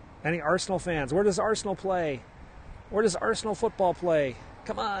 Any Arsenal fans? Where does Arsenal play? Where does Arsenal football play?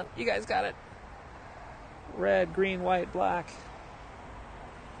 Come on, you guys got it. Red, green, white, black.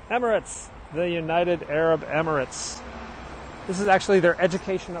 Emirates. The United Arab Emirates. This is actually their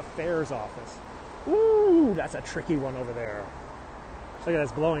Education Affairs Office. Ooh, that's a tricky one over there. Look at that,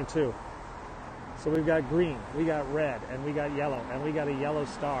 it's blowing too. So we've got green, we got red, and we got yellow, and we got a yellow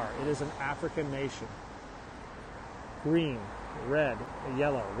star. It is an African nation. Green, red, and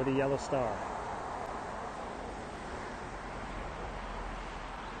yellow with a yellow star.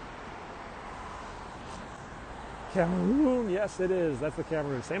 Cameroon, yes it is. That's the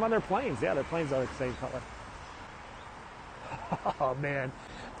Cameroon. Same on their planes. Yeah, their planes are the same color. Oh man,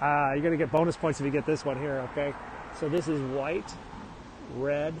 you're going to get bonus points if you get this one here, okay? So this is white,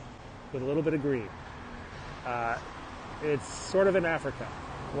 red, with a little bit of green. It's sort of in Africa.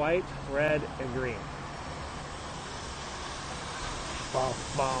 White, red, and green. Bum,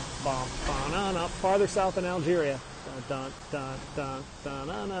 bum, bum, banana. Farther south in Algeria. Dun, dun, dun, dun, dun,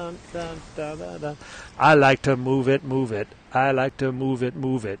 dun, dun, dun, dun, dun. I like to move it, move it. I like to move it,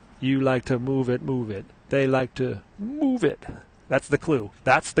 move it. You like to move it, move it. They like to move it. That's the clue.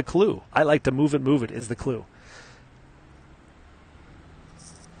 That's the clue. I like to move it is the clue.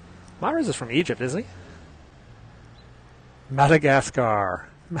 Myers is from Egypt, isn't he? Madagascar.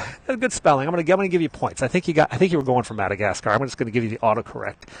 Good spelling. I'm gonna give you points. I think you were going for Madagascar. I'm just going to give you the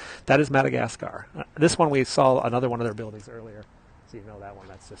autocorrect. That is Madagascar. This one we saw another one of their buildings earlier, so you know that one.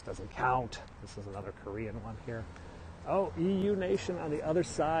 That just doesn't count. This is another Korean one here. Oh, EU nation on the other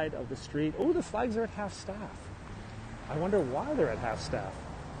side of the street. Oh, the flags are at half staff. I wonder why they're at half staff.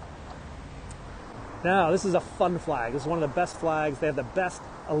 Now, this is a fun flag. This is one of the best flags. They have the best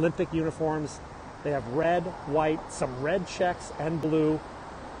Olympic uniforms. They have red, white, some red checks, and blue.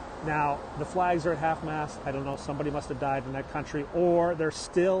 Now, the flags are at half mast. I don't know, somebody must have died in that country, or they're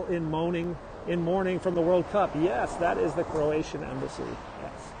still in mourning from the World Cup. Yes, that is the Croatian embassy.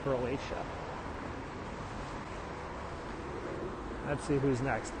 Yes, Croatia. Let's see who's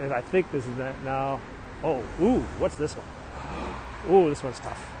next. And I think this is that now. Oh, ooh, what's this one? Ooh, this one's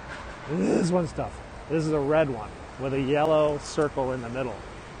tough. This one's tough. This is a red one with a yellow circle in the middle.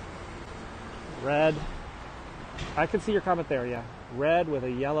 Red. I can see your comment there, yeah. Red with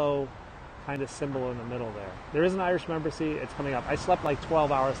a yellow kind of symbol in the middle there. There is an Irish embassy. It's coming up. I slept like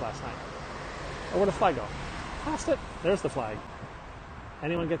 12 hours last night. Oh, where'd the flag go? Past it. There's the flag.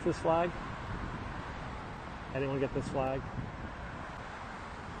 Anyone get this flag? Anyone get this flag?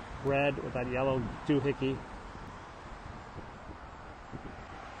 Red with that yellow doohickey.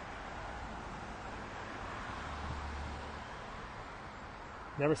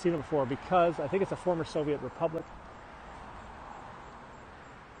 Never seen it before because I think it's a former Soviet republic.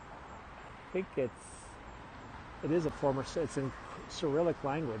 I think it is a former, it's in Cyrillic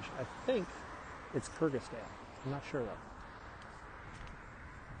language. I think it's Kyrgyzstan. I'm not sure though.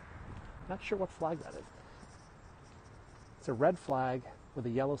 Not sure what flag that is. It's a red flag with a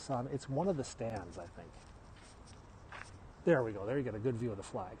yellow sun. It's one of the stands, I think. There we go. There you get a good view of the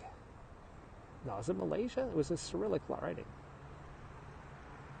flag. No, is it Malaysia? It was a Cyrillic writing.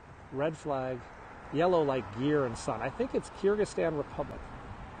 Red flag, yellow like gear and sun. I think it's Kyrgyzstan Republic.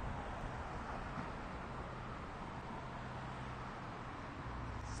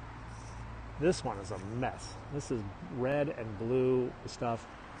 This one is a mess. This is red and blue stuff.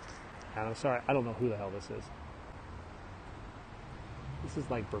 And I'm sorry, I don't know who the hell this is. This is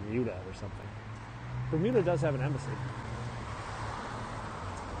like Bermuda or something. Bermuda does have an embassy.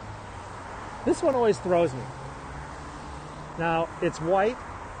 This one always throws me. Now, it's white,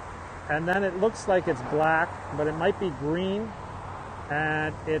 and then it looks like it's black, but it might be green,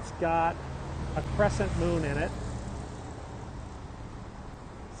 and it's got a crescent moon in it.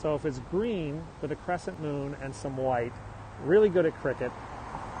 So if it's green with a crescent moon and some white, really good at cricket,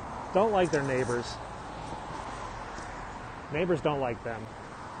 don't like their neighbors. Neighbors don't like them.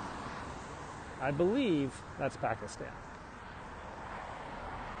 I believe that's Pakistan.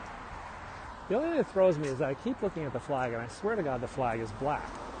 The only thing that throws me is that I keep looking at the flag, and I swear to God the flag is black.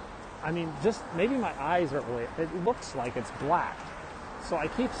 I mean, just maybe my eyes are really, it looks like it's black. So I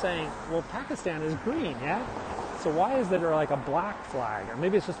keep saying, well, Pakistan is green, yeah? So why is there like a black flag? Or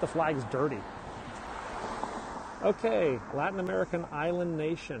maybe it's just the flag's dirty. Okay, Latin American island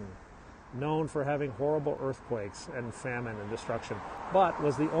nation, known for having horrible earthquakes and famine and destruction, but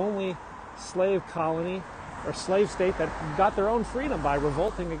was the only slave colony or slave state that got their own freedom by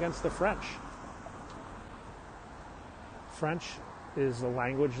revolting against the French. French is the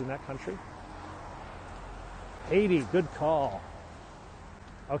language in that country. Haiti, good call.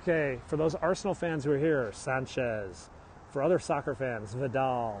 Okay, for those Arsenal fans who are here, Sanchez. For other soccer fans,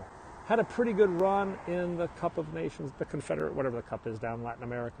 Vidal. Had a pretty good run in the Cup of Nations, the Confederate, whatever the cup is down in Latin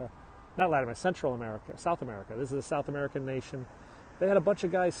America. Not Latin America, Central America, South America. This is a South American nation. They had a bunch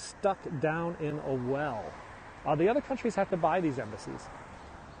of guys stuck down in a well. The other countries have to buy these embassies.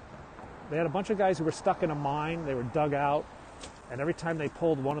 They had a bunch of guys who were stuck in a mine. They were dug out. And every time they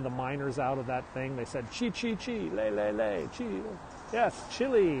pulled one of the miners out of that thing, they said, chi, chi, chi, le, le, le, chi. Yes,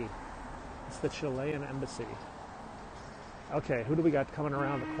 Chile. It's the Chilean embassy. Okay, who do we got coming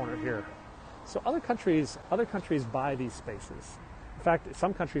around the corner here? So other countries buy these spaces. In fact,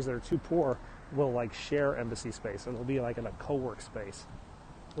 some countries that are too poor will like share embassy space. So they'll be like in a co-work space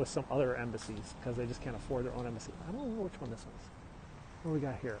with some other embassies because they just can't afford their own embassy. I don't know which one this is. What do we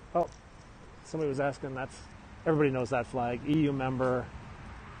got here? Oh, somebody was asking, everybody knows that flag. EU member,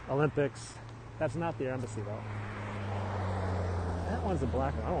 Olympics. That's not the embassy though. That one's a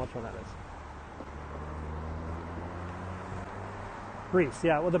black one. I don't know which one that is. Greece,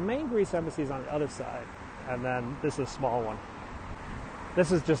 yeah. Well, the main Greece embassy is on the other side. And then this is a small one.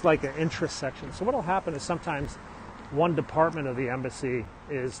 This is just like an interest section. So what will happen is sometimes one department of the embassy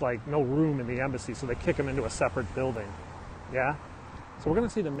is like no room in the embassy, so they kick them into a separate building. Yeah? So we're going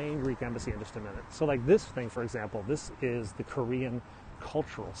to see the main Greek embassy in just a minute. So like this thing, for example, this is the Korean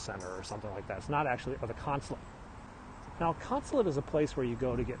Cultural Center or something like that. It's not actually, or the consulate. Now, a consulate is a place where you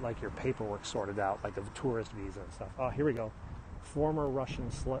go to get like your paperwork sorted out, like a tourist visa and stuff. Oh, here we go. Former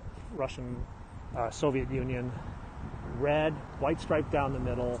Soviet Union, red, white stripe down the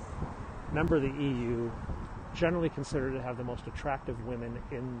middle, member of the EU. generally considered to have the most attractive women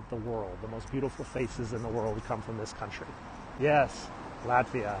in the world. The most beautiful faces in the world come from this country. Yes,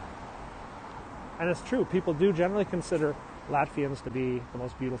 Latvia. And it's true, people do generally consider Latvians to be the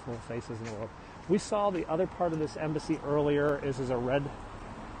most beautiful faces in the world. We saw the other part of this embassy earlier is a red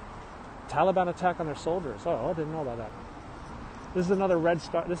Taliban attack on their soldiers. Oh, I didn't know about that. This is another red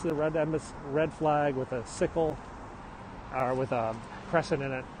star. This is a red flag with a sickle, or with a crescent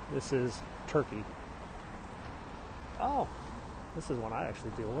in it. This is Turkey. Oh, this is one I actually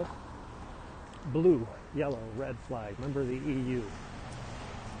deal with. Blue, yellow, red flag. Remember the EU.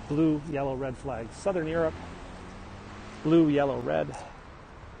 Blue, yellow, red flag. Southern Europe. Blue, yellow, red.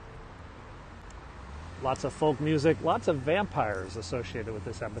 Lots of folk music. Lots of vampires associated with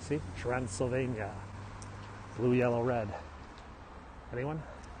this embassy. Transylvania. Blue, yellow, red. Anyone?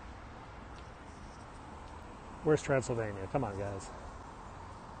 Where's Transylvania? Come on, guys.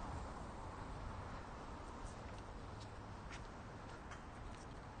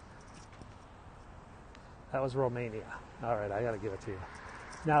 That was Romania. All right, I got to give it to you.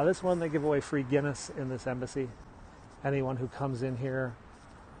 Now, this one, they give away free Guinness in this embassy. Anyone who comes in here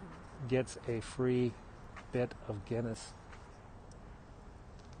gets a free bit of Guinness.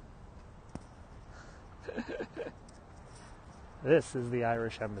 This is the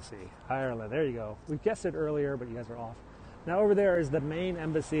Irish Embassy, Ireland. There you go. We guessed it earlier, but you guys are off. Now over there is the main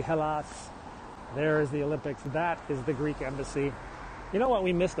embassy, Hellas. There is the Olympics. That is the Greek embassy. You know what?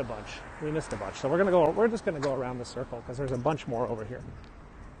 We missed a bunch. So we're just gonna go around the circle because there's a bunch more over here.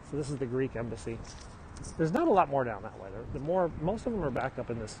 So this is the Greek embassy. There's not a lot more down that way. Most of them are back up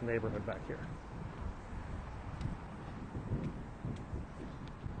in this neighborhood back here.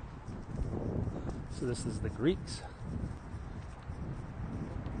 So this is the Greeks.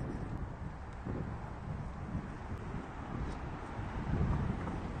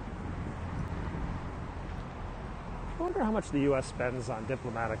 I wonder how much the U.S. spends on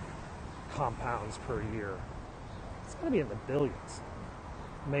diplomatic compounds per year. It's got to be in the billions.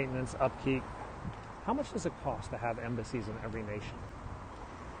 Maintenance, upkeep. How much does it cost to have embassies in every nation?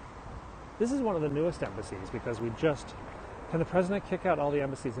 This is one of the newest embassies because can the president kick out all the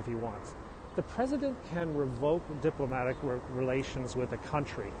embassies if he wants? The president can revoke diplomatic relations with a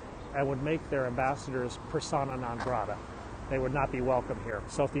country and would make their ambassadors persona non grata. They would not be welcome here.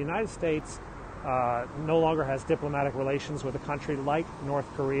 So if the United States no longer has diplomatic relations with a country like North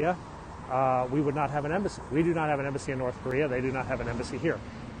Korea, we would not have an embassy. We do not have an embassy in North Korea. They do not have an embassy here.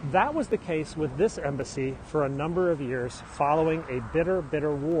 That was the case with this embassy for a number of years following a bitter,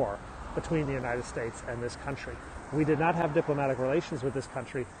 bitter war between the United States and this country. We did not have diplomatic relations with this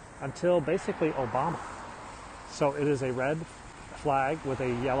country until basically Obama. So it is a red flag with a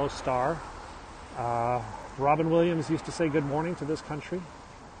yellow star. Robin Williams used to say good morning to this country.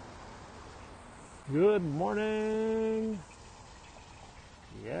 Good morning.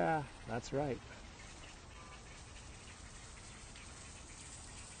 Yeah, that's right.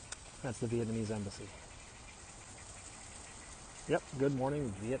 That's the Vietnamese embassy. Yep, good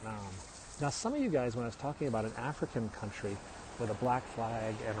morning, Vietnam. Now, some of you guys, when I was talking about an African country with a black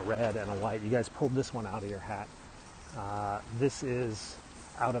flag and a red and a white, you guys pulled this one out of your hat. This is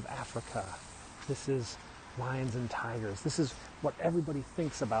out of Africa. This is lions and tigers. This is what everybody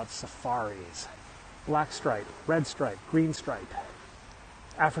thinks about safaris. Black stripe, red stripe, green stripe.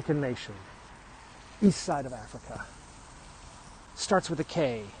 African nation. East side of Africa. Starts with a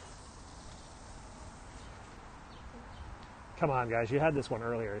K. Come on, guys. You had this one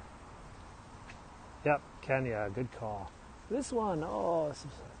earlier. Yep, Kenya. Good call. This one,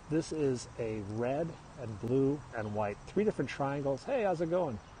 this is a red and blue and white. 3 different triangles. Hey, how's it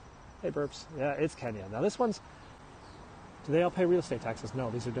going? Hey, burps. Yeah, it's Kenya. Now, this one's... Do they all pay real estate taxes? No,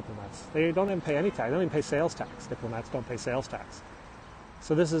 these are diplomats. They don't even pay any tax. They don't even pay sales tax. Diplomats don't pay sales tax.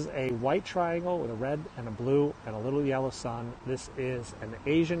 So this is a white triangle with a red and a blue and a little yellow sun. This is an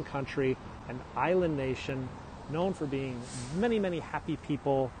Asian country, an island nation, known for being many, many happy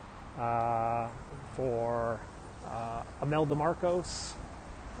people, for Imelda Marcos,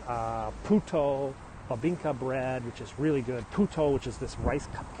 puto, babinka bread, which is really good. Puto, which is this rice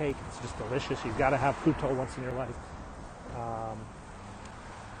cupcake. It's just delicious. You've got to have puto once in your life.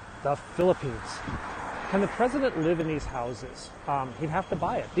 The Philippines. Can the president live in these houses? He'd have to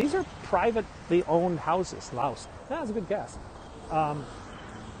buy it. These are privately owned houses. Laos. That's a good guess.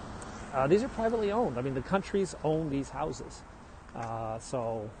 These are privately owned. I mean, the countries own these houses.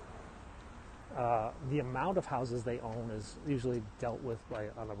 So the amount of houses they own is usually dealt with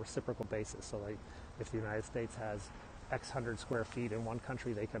on a reciprocal basis. So like if the United States has X hundred square feet in one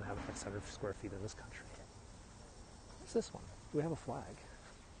country, they can have X hundred square feet in this country. What's this one? Do we have a flag?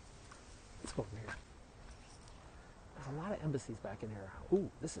 Let's go over here. There's a lot of embassies back in here. Ooh,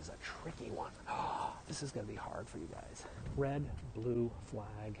 this is a tricky one. Oh, this is going to be hard for you guys. Red, blue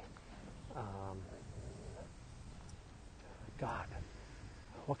flag. God,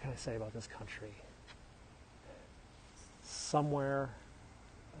 what can I say about this country? Somewhere,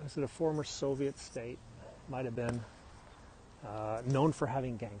 is it a former Soviet state? Might have been. Known for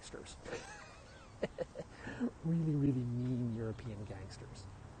having gangsters. Really, really mean European gangsters.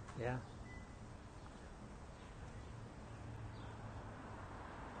 Yeah?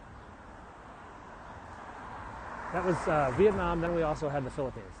 That was Vietnam, then we also had the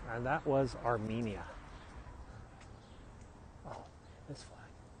Philippines, and that was Armenia. Oh, this flag.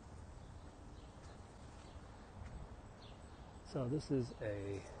 So this is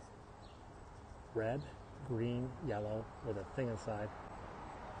a red, green, yellow with a thing inside.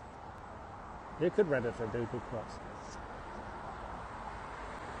 You could rent it for a big close.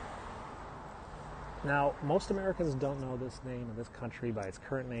 Now, most Americans don't know this name of this country by its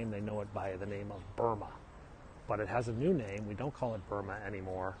current name. They know it by the name of Burma. But it has a new name. We don't call it Burma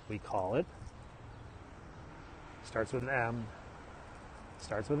anymore. We call it, starts with an M,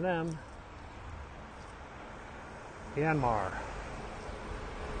 Myanmar.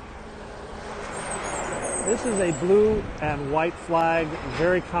 This is a blue and white flag,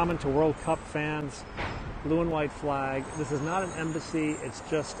 very common to World Cup fans. Blue and white flag. This is not an embassy, it's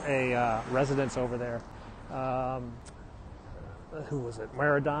just a residence over there. Who was it?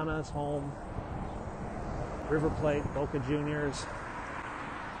 Maradona's home. River Plate, Boca Juniors,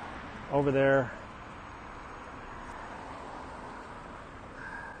 over there.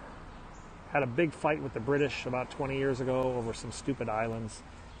 Had a big fight with the British about 20 years ago over some stupid islands,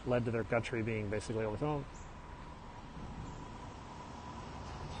 led to their country being basically overthrown.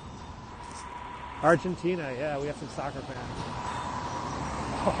 Argentina, yeah, we have some soccer fans.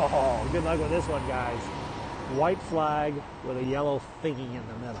 Oh, good luck with this one, guys. White flag with a yellow thingy in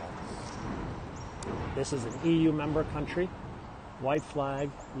the middle. This is an EU member country. White flag,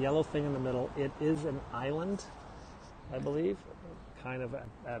 yellow thing in the middle. It is an island, I believe, kind of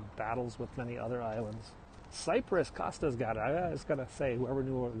at battles with many other islands. Cyprus, Costa's got it. I was going to say, whoever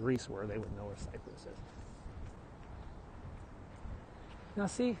knew where Greece were, they would know where Cyprus is. Now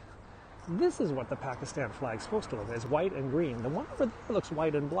see, this is what the Pakistan flag's supposed to look like. It's white and green. The one over there looks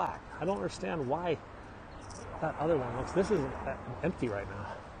white and black. I don't understand why that other one looks. This is empty right now.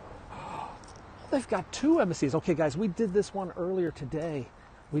 They've got two embassies. Okay, guys, we did this one earlier today.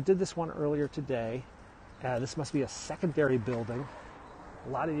 This must be a secondary building. A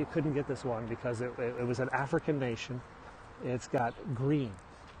lot of you couldn't get this one because it was an African nation. It's got green.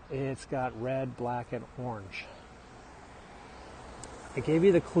 It's got red, black, and orange. I gave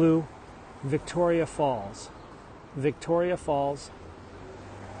you the clue. Victoria Falls. Victoria Falls.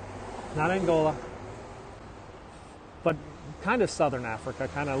 Not Angola, but kind of southern Africa,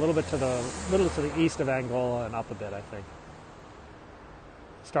 kind of a little to the east of Angola and up a bit, I think.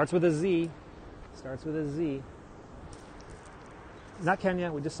 Starts with a Z. Not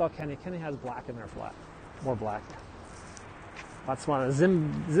Kenya. We just saw Kenya. Kenya has black in their flag. More black. Botswana,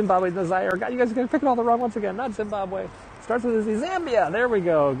 Zimbabwe, Zaire. God, you guys are picking all the wrong ones again. Not Zimbabwe. Starts with a Z. Zambia. There we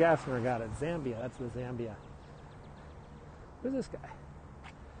go. Gassner got it. Zambia. That's the Zambia. Who's this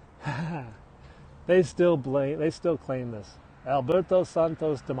guy? They still claim this. Alberto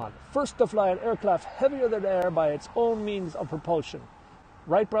Santos Dumont, first to fly an aircraft heavier than air by its own means of propulsion.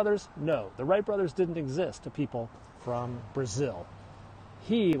 Wright brothers? No. The Wright brothers didn't exist to people from Brazil.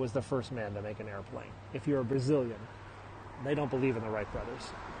 He was the first man to make an airplane. If you're a Brazilian, they don't believe in the Wright brothers.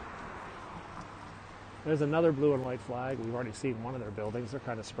 There's another blue and white flag. We've already seen one of their buildings. They're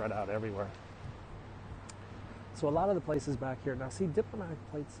kind of spread out everywhere. So a lot of the places back here, now see diplomatic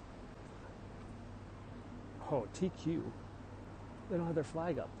plates. Oh, TQ. They don't have their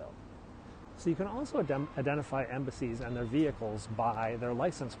flag up though. So you can also identify embassies and their vehicles by their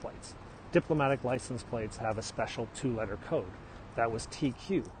license plates. Diplomatic license plates have a special 2-letter code. That was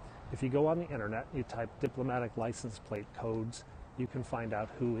TQ. If you go on the internet, you type diplomatic license plate codes, you can find out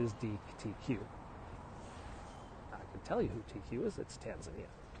who is TQ. I can tell you who TQ is. It's Tanzania.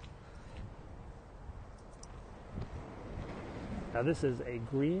 Now this is a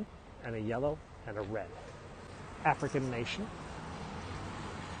green and a yellow and a red. African nation.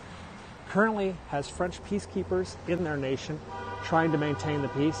 Currently has French peacekeepers in their nation trying to maintain the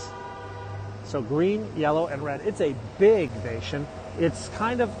peace. So green, yellow, and red. It's a big nation. It's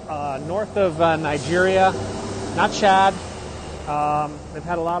kind of north of Nigeria, not Chad. They've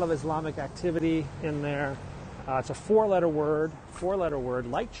had a lot of Islamic activity in there. It's a 4-letter word,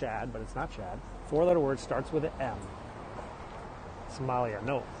 like Chad, but it's not Chad. 4-letter word, starts with an M. Somalia,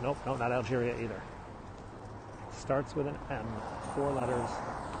 nope, not Algeria either. Starts with an M, 4 letters,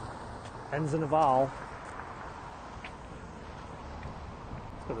 ends in a vowel.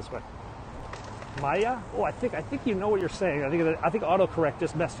 Let's go this way. Maya? Oh, I think you know what you're saying. I think autocorrect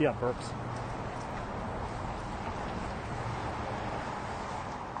just messed you up, Burps.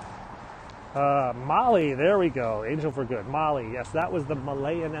 Mali, there we go. Angel for Good. Mali, yes, that was the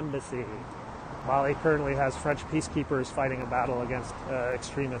Malayan embassy. Mali currently has French peacekeepers fighting a battle against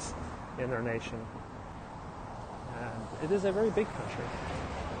extremists in their nation. And it is a very big country.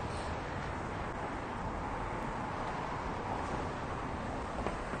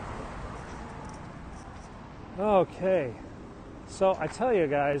 Okay, so I tell you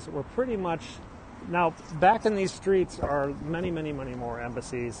guys, we're pretty much, now back in these streets are many, many, many more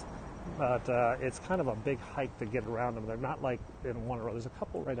embassies, but it's kind of a big hike to get around them. They're not like in one row. There's a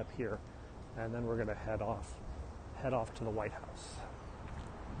couple right up here, and then we're going to head off to the White House.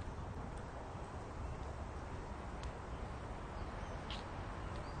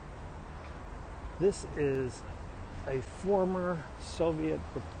 This is a former Soviet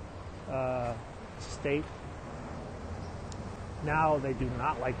state. Now they do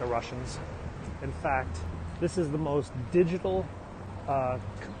not like the Russians. In fact, this is the most digital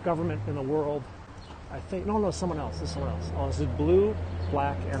government in the world. I think, no, someone else. This is someone else. Oh, this is blue,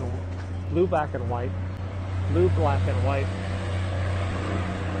 black, and white. Blue, black, and white.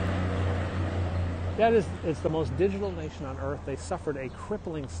 It's the most digital nation on earth. They suffered a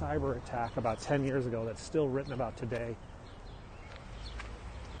crippling cyber attack about 10 years ago that's still written about today.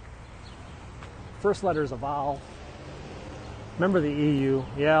 First letter is a vowel. Remember the EU?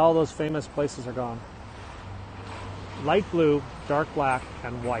 Yeah, all those famous places are gone. Light blue, dark black,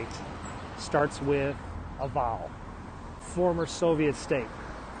 and white. Starts with a vowel. Former Soviet state.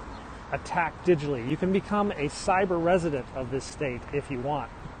 Attacked digitally. You can become a cyber resident of this state if you want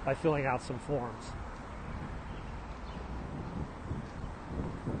by filling out some forms.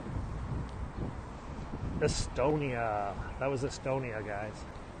 Estonia. That was Estonia, guys.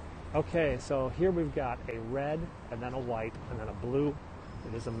 Okay, so here we've got a red, and then a white, and then a blue.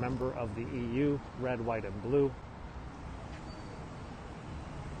 It is a member of the EU, red, white, and blue.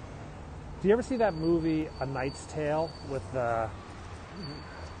 Do you ever see that movie, A Knight's Tale, with the...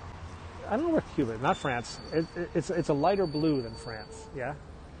 I don't know where Cuba, not France. It's a lighter blue than France, yeah?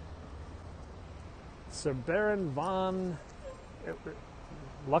 Sir Baron von...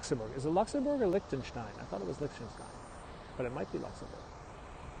 Luxembourg. Is it Luxembourg or Liechtenstein? I thought it was Liechtenstein, but it might be Luxembourg.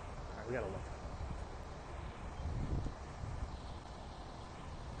 All right, we gotta look.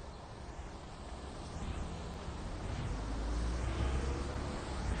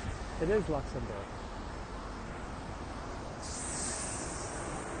 It is Luxembourg.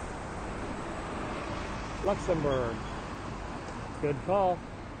 Luxembourg. Good call.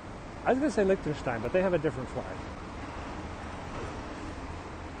 I was going to say Liechtenstein, but they have a different flag.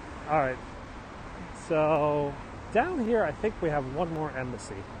 All right. So down here, I think we have one more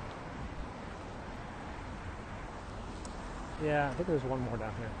embassy. Yeah, I think there's one more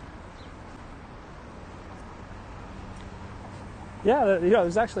down here. Yeah,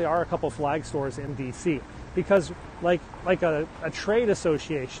 there's actually a couple flag stores in D.C. because, like a trade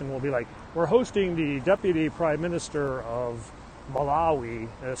association will be like, we're hosting the Deputy Prime Minister of Malawi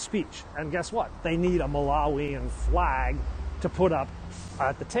speech, and guess what? They need a Malawian flag to put up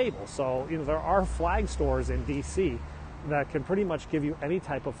at the table. So there are flag stores in D.C. that can pretty much give you any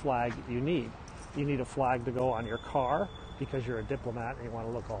type of flag you need. You need a flag to go on your car because you're a diplomat and you want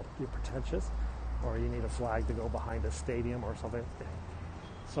to look all pretentious. Or you need a flag to go behind a stadium or something.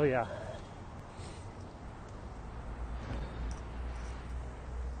 So yeah.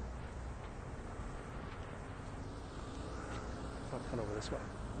 I'll cut over this way.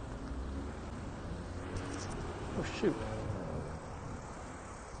 Oh shoot.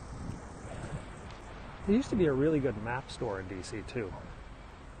 There used to be a really good map store in DC too.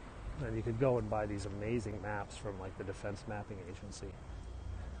 And you could go and buy these amazing maps from like the Defense Mapping Agency.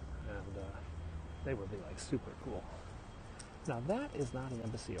 And they would be like super cool. Now that is not an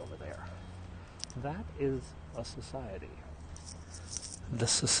embassy over there. That is a society. The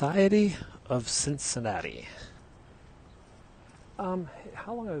Society of Cincinnati. How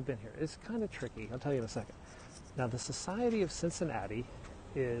long have I been here? It's kind of tricky. I'll tell you in a second. Now the Society of Cincinnati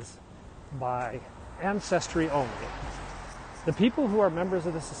is by ancestry only. The people who are members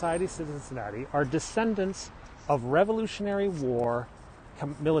of the Society of Cincinnati are descendants of Revolutionary War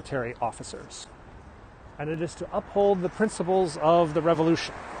military officers. And it is to uphold the principles of the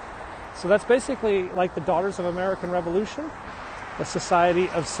Revolution. So that's basically like the Daughters of American Revolution, the Society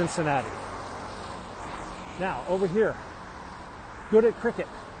of Cincinnati. Now, over here, good at cricket,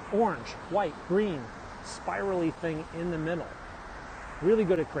 orange, white, green. spirally thing in the middle. Really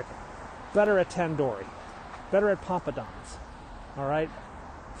good at cricket. Better at tandoori. Better at pompadons. All right?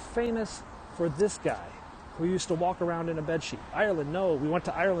 Famous for this guy who used to walk around in a bedsheet. Ireland, no. We went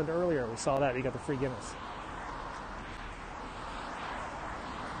to Ireland earlier. We saw that. He got the free Guinness.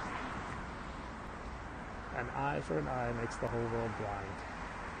 An eye for an eye makes the whole world blind.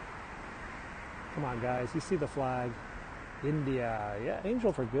 Come on, guys. You see the flag. India. Yeah,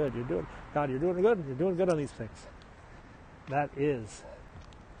 angel for good. You're doing good. You're doing good on these things. That is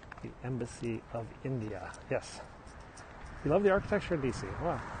the Embassy of India. Yes. You love the architecture in DC.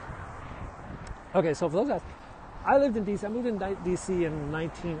 Wow. Okay, so for those guys, I lived in DC. I moved in DC in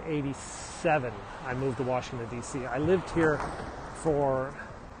 1987. I moved to Washington, DC. I lived here for,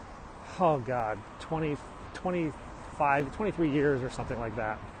 23 years or something like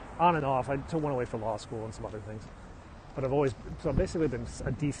that. On and off. I went away for law school and some other things. But I've basically been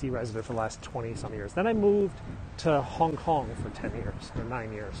a DC resident for the last 20-some years. Then I moved to Hong Kong for 10 years, or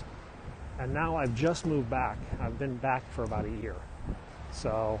 9 years. And now I've just moved back. I've been back for about a year.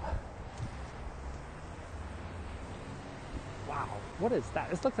 So, wow, what is that?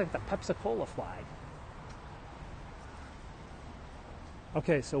 This looks like the Pepsi-Cola flag.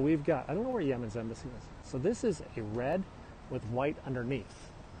 Okay, so we've got, I don't know where Yemen's embassy is. So this is a red with white underneath.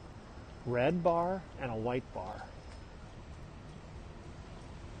 Red bar and a white bar.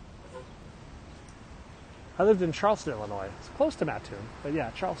 I lived in Charleston, Illinois. It's close to Mattoon, but yeah,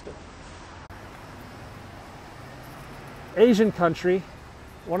 Charleston. Asian country,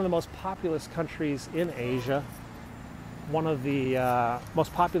 one of the most populous countries in Asia, one of the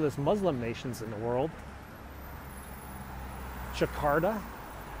most populous Muslim nations in the world. Jakarta,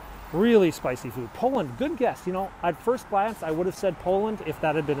 really spicy food. Poland, good guess. You know, at first glance, I would have said Poland if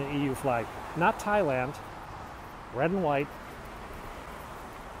that had been an EU flag. Not Thailand, red and white.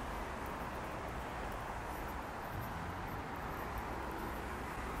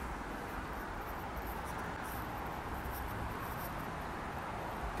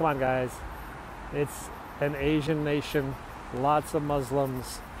 Come on, guys. It's an Asian nation, lots of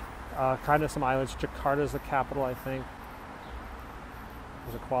Muslims, kind of some islands. Jakarta's the capital, I think.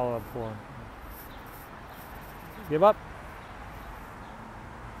 There's a Kuala Lumpur. Give up.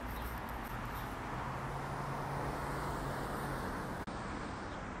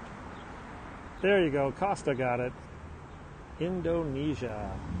 There you go. Costa got it.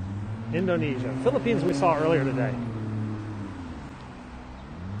 Indonesia. Indonesia. Philippines we saw earlier today.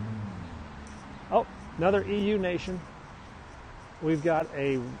 Oh, another EU nation. We've got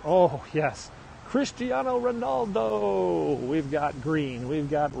oh yes, Cristiano Ronaldo. We've got green, we've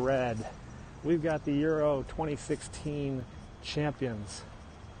got red. We've got the Euro 2016 champions.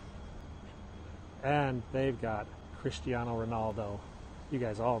 And they've got Cristiano Ronaldo. You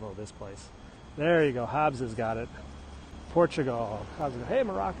guys all know this place. There you go, Hobbs has got it. Portugal. Hey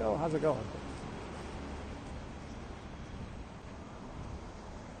Morocco, how's it going?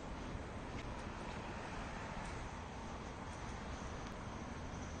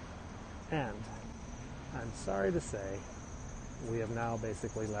 And I'm sorry to say, we have now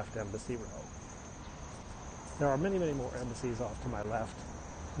basically left Embassy Row. There are many, many more embassies off to my left,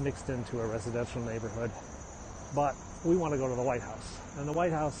 mixed into a residential neighborhood. But we want to go to the White House. And the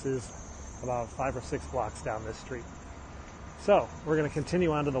White House is about 5 or 6 blocks down this street. So we're going to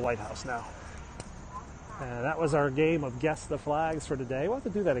continue on to the White House now. And that was our game of Guess the Flags for today. We'll have to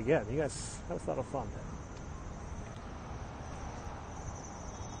do that again. You guys, that was a lot of fun.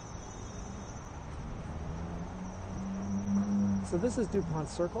 So this is DuPont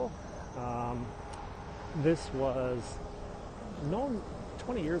Circle. This was known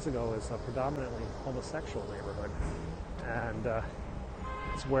 20 years ago as a predominantly homosexual neighborhood. And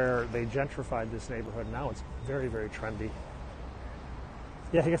it's where they gentrified this neighborhood. Now it's very, very trendy.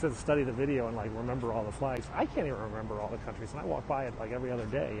 Yeah, I guess I have to study the video and like remember all the flags. I can't even remember all the countries, and I walk by it like every other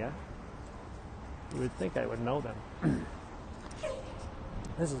day, yeah? You would think I would know them.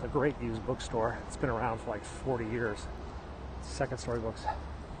 This is a great used bookstore. It's been around for like 40 years. Second story books.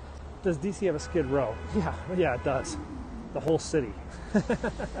 Does DC have a Skid Row? Yeah, it does. The whole city.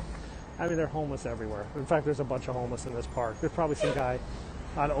 I mean, they're homeless everywhere. In fact, there's a bunch of homeless in this park. There's probably some guy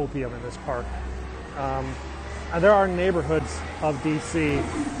on opium in this park. And there are neighborhoods of DC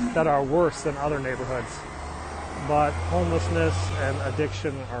that are worse than other neighborhoods. But homelessness and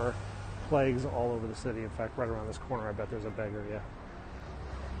addiction are plagues all over the city. In fact, right around this corner, I bet there's a beggar, yeah.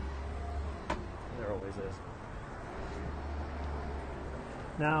 There always is.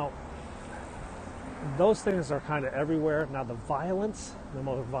 Now, those things are kind of everywhere. Now, the violence, the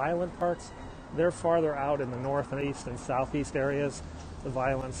most violent parts, they're farther out in the north and east and southeast areas. The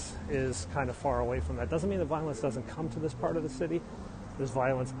violence is kind of far away from that. Doesn't mean the violence doesn't come to this part of the city. There's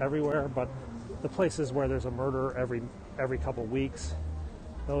violence everywhere, but the places where there's a murder every couple weeks,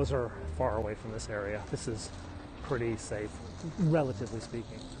 those are far away from this area. This is pretty safe, relatively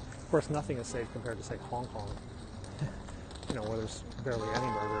speaking. Of course, nothing is safe compared to, say, Hong Kong, where there's barely any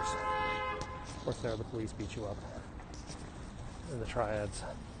murders. Of course, there the police beat you up in the triads.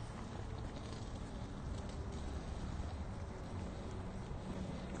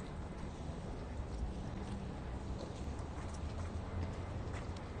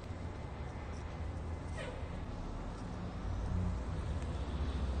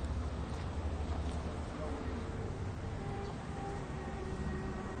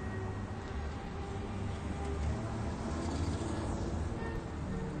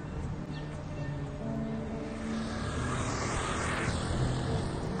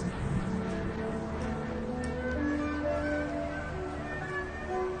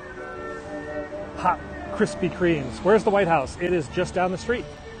 Hot Krispy Kremes. Where's the White House? It is just down the street.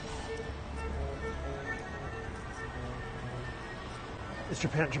 It's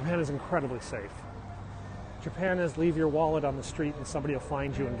Japan. Japan is incredibly safe. Japan is leave your wallet on the street and somebody will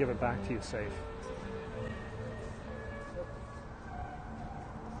find you and give it back to you safe.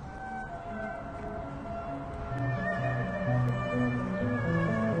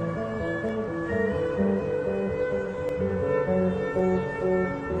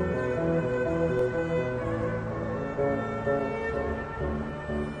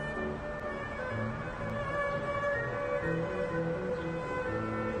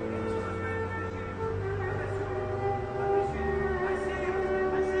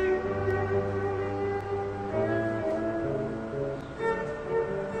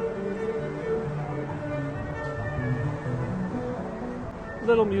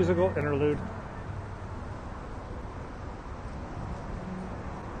 Little musical interlude.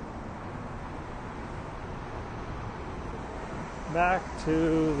 Back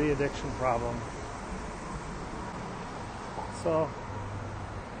to the addiction problem. So,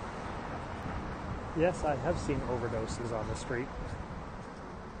 yes, I have seen overdoses on the street.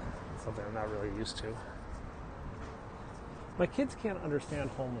 Something I'm not really used to. My kids can't understand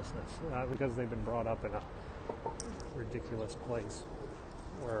homelessness because they've been brought up in a ridiculous place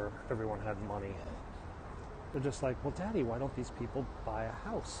where everyone had money. They're just like, well, Daddy, why don't these people buy a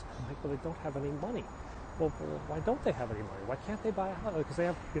house? I'm like, well, they don't have any money. Well, why don't they have any money? Why can't they buy a house? Because they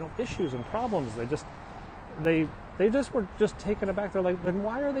have, issues and problems. They just were just taken aback. They're like, then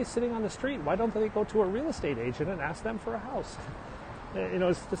why are they sitting on the street? Why don't they go to a real estate agent and ask them for a house?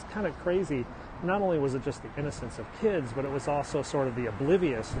 It's just kind of crazy. Not only was it just the innocence of kids, but it was also sort of the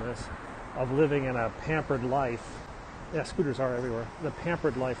obliviousness of living in a pampered life. Yeah, scooters are everywhere. The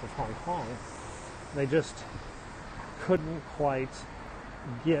pampered life of Hong Kong. They just couldn't quite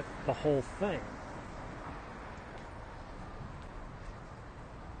get the whole thing.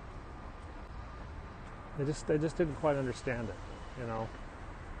 They just didn't quite understand it,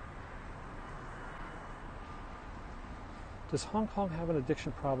 Does Hong Kong have an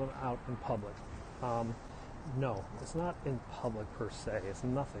addiction problem out in public? No, it's not in public per se. It's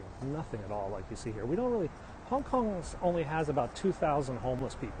nothing at all like you see here. Hong Kong only has about 2,000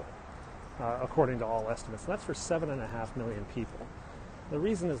 homeless people, according to all estimates. And that's for 7.5 million people. The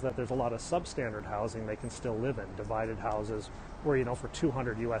reason is that there's a lot of substandard housing they can still live in, divided houses where, for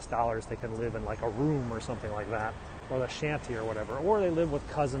 $200 US they can live in like a room or something like that, or the shanty or whatever, or they live with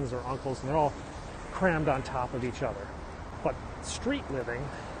cousins or uncles and they're all crammed on top of each other. But street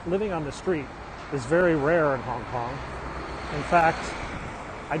living on the street, is very rare in Hong Kong. In fact,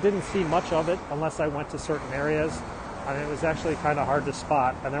 I didn't see much of it unless I went to certain areas. It was actually kind of hard to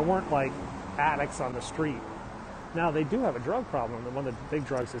spot, and there weren't like addicts on the street. Now, they do have a drug problem. One of the big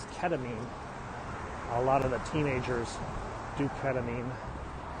drugs is ketamine. A lot of the teenagers do ketamine,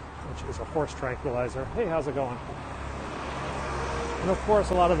 which is a horse tranquilizer. Hey, how's it going? And of course,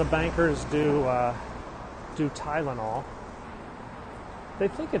 a lot of the bankers do Tylenol. They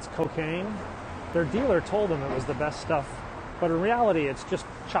think it's cocaine. Their dealer told them it was the best stuff, but in reality, it's just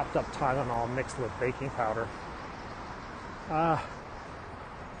chopped up Tylenol mixed with baking powder.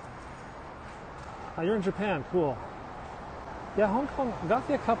 You're in Japan, cool. Yeah, Hong Kong,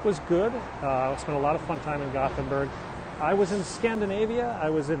 Gothia Cup was good. I spent a lot of fun time in Gothenburg. I was in Scandinavia. I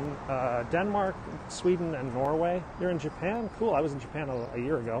was in Denmark, Sweden, and Norway. You're in Japan? Cool. I was in Japan a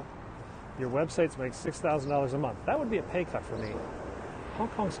year ago. Your websites make $6,000 a month. That would be a pay cut for me. Hong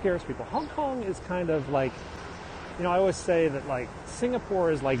Kong scares people. Hong Kong is kind of like, I always say that like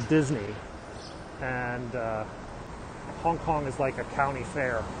Singapore is like Disney, and Hong Kong is like a county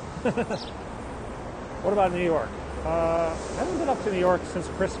fair. What about New York? I haven't been up to New York since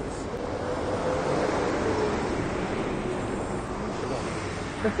Christmas.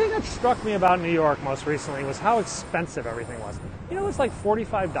 The thing that struck me about New York most recently was how expensive everything was. You know, it's like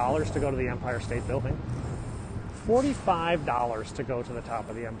 $45 to go to the Empire State Building. $45 to go to the top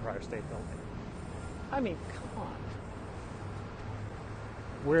of the Empire State Building. I mean, come on.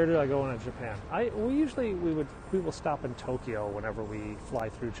 Where did I go in Japan? We will stop in Tokyo whenever we fly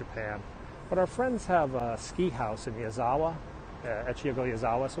through Japan. But our friends have a ski house in Yazawa, Echigo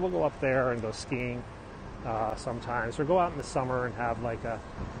Yazawa, so we'll go up there and go skiing sometimes, or go out in the summer and have like a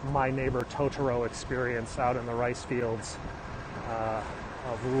My Neighbor Totoro experience out in the rice fields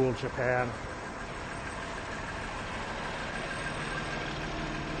of rural Japan.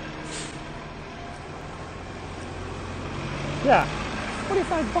 Yeah,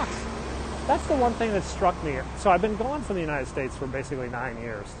 25 bucks. That's the one thing that struck me. So I've been gone from the United States for basically 9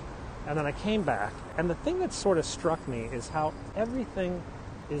 years. And then I came back. And the thing that sort of struck me is how everything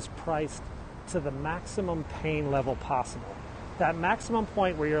is priced to the maximum pain level possible. That maximum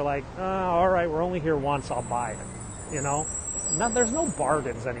point where you're like, oh, all right, we're only here once, I'll buy it. You know? There's no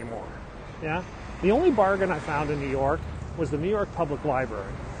bargains anymore. Yeah? The only bargain I found in New York was the New York Public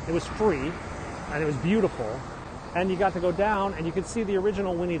Library. It was free, and it was beautiful. And you got to go down, and you could see the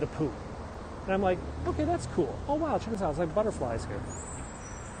original Winnie the Pooh. And I'm like, okay, that's cool. Oh, wow, check this out. It's like butterflies here.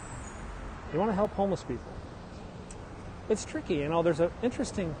 You want to help homeless people. It's tricky. You know, there's an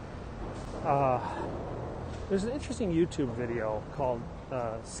interesting YouTube video called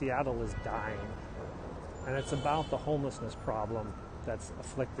Seattle is Dying. And it's about the homelessness problem that's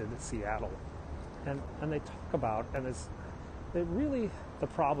afflicted Seattle. And they talk about, and the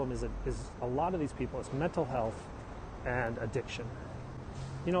problem is a lot of these people, it's mental health and addiction.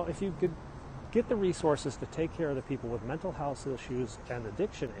 You know, if you could get the resources to take care of the people with mental health issues and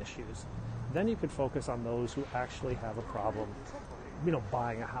addiction issues, then you could focus on those who actually have a problem, you know,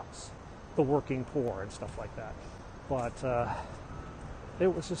 buying a house, the working poor and stuff like that. But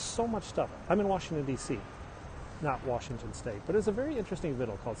it was just so much stuff. I'm in Washington, D.C., not Washington State, but it's a very interesting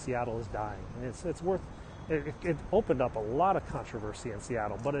video called Seattle is Dying. And it's worth, it opened up a lot of controversy in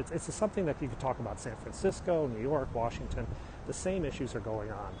Seattle, but it's something that you could talk about San Francisco, New York, Washington. The same issues are going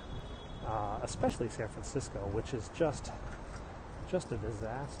on, especially San Francisco, which is just a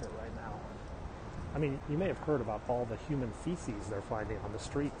disaster right now. I mean, you may have heard about all the human feces they're finding on the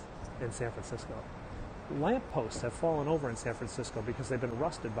street in San Francisco. Lampposts have fallen over in San Francisco because they've been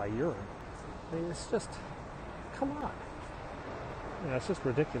rusted by urine. I mean, it's just, come on. You know, it's just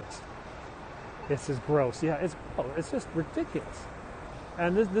ridiculous. It's just gross. Yeah, it's just ridiculous.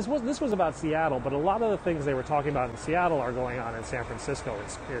 And this was about Seattle, but a lot of the things they were talking about in Seattle are going on in San Francisco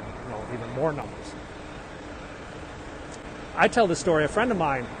in even more numbers. I tell this story. A friend of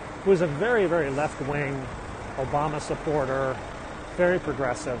mine who was a very, very left-wing Obama supporter, very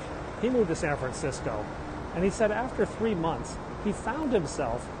progressive, he moved to San Francisco, and he said after 3 months, he found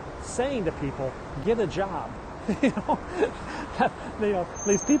himself saying to people, "Get a job." You know,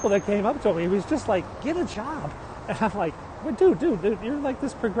 these people that came up to him, he was just like, "Get a job." And I'm like, well, dude, you're like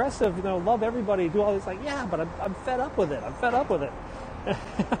this progressive, you know, love everybody, do all this. Like, yeah, but I'm fed up with it. I'm fed up with it.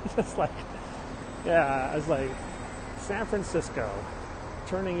 Just like, yeah, I was like, San Francisco,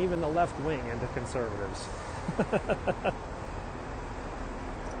 turning even the left wing into conservatives.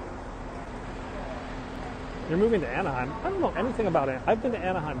 You're moving to Anaheim. I don't know anything about it. I've been to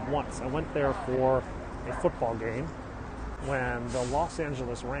Anaheim once. I went there for a football game when the Los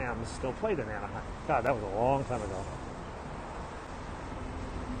Angeles Rams still played in Anaheim. God, that was a long time ago.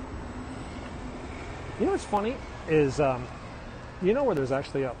 You know what's funny is, you know where there's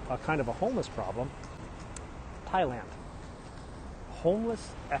actually a kind of a homeless problem? Thailand.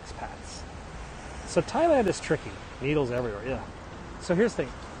 Homeless expats. So Thailand is tricky. Needles everywhere, yeah. So here's the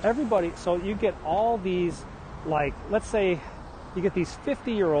thing. Everybody, so you get all these, like, let's say you get these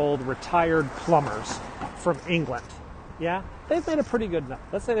 50-year-old retired plumbers from England. Yeah? They've made a pretty good,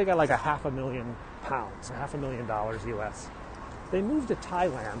 let's say they got like £500,000, $500,000 US. They moved to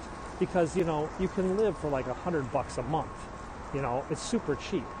Thailand because, you know, you can live for like $100 a month. You know, it's super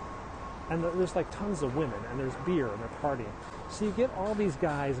cheap. And there's like tons of women, and there's beer, and they're partying. So you get all these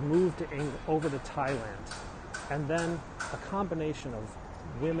guys moved to England, over to Thailand, and then a combination of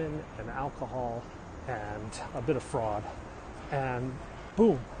women and alcohol and a bit of fraud, and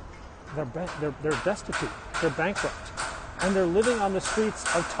boom, they're destitute, they're bankrupt, and they're living on the streets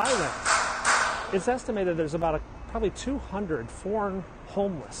of Thailand. It's estimated there's about probably 200 foreign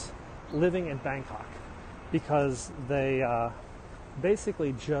homeless living in Bangkok because they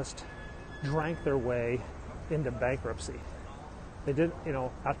basically just drank their way into bankruptcy. They did, you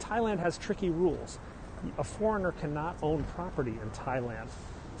know, Thailand has tricky rules. A foreigner cannot own property in Thailand.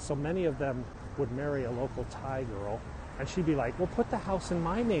 So many of them would marry a local Thai girl, and she'd be like, well, put the house in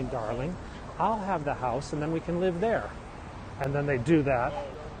my name, darling. I'll have the house, and then we can live there. And then they do that,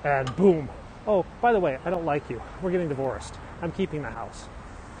 and boom. Oh, by the way, I don't like you. We're getting divorced. I'm keeping the house.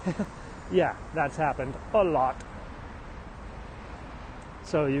 Yeah, that's happened a lot.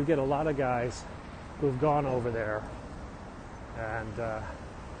 So you get a lot of guys who've gone over there and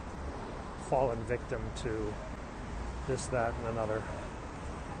fallen victim to this, that, and another.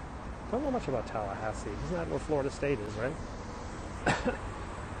 Don't know much about Tallahassee. Isn't that where Florida State is, right?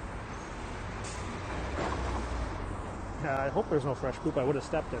 I hope there's no fresh poop. I would have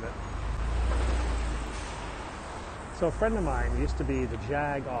stepped in it. So a friend of mine used to be the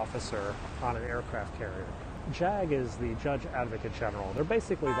JAG officer on an aircraft carrier. JAG is the Judge Advocate General. They're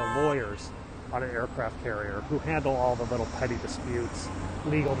basically the lawyers on an aircraft carrier who handle all the little petty disputes,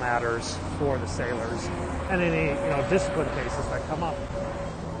 legal matters for the sailors, and any discipline cases that come up.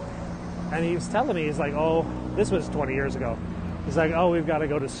 And he was telling me, he's like, oh, this was 20 years ago. He's like, oh, we've got to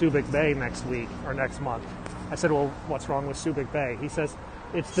go to Subic Bay next week or next month. I said, well, what's wrong with Subic Bay? He says,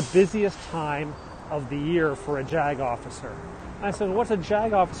 it's the busiest time of the year for a JAG officer. And I said, well, what's a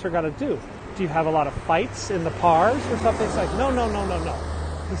JAG officer got to do? Do you have a lot of fights in the PARs or something? He's like, no.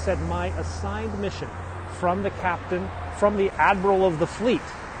 He said, my assigned mission from the captain, from the admiral of the fleet,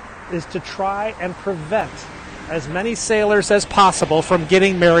 is to try and prevent as many sailors as possible from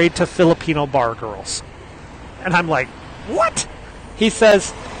getting married to Filipino bar girls. And I'm like, what? He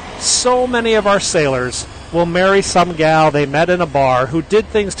says, so many of our sailors will marry some gal they met in a bar who did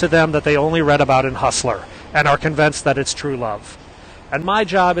things to them that they only read about in Hustler and are convinced that it's true love. And my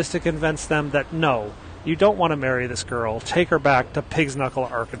job is to convince them that no, you don't want to marry this girl. Take her back to Pig's Knuckle,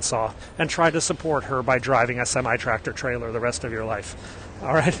 Arkansas, and try to support her by driving a semi-tractor trailer the rest of your life.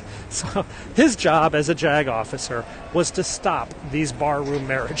 All right? So his job as a JAG officer was to stop these barroom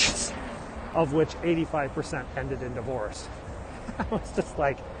marriages, of which 85% ended in divorce. I was just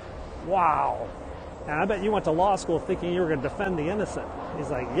like, wow. And I bet you went to law school thinking you were going to defend the innocent. He's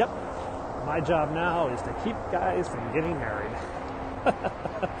like, yep, my job now is to keep guys from getting married.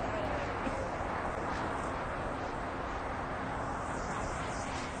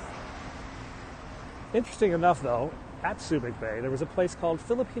 Interesting enough, though, at Subic Bay, there was a place called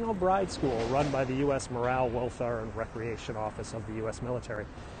Filipino Bride School run by the U.S. Morale, Welfare, and Recreation Office of the U.S. military.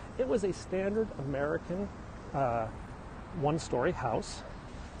 It was a standard American one-story house,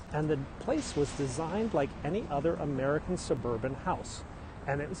 and the place was designed like any other American suburban house.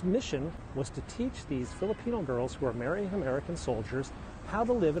 And its mission was to teach these Filipino girls who are marrying American soldiers how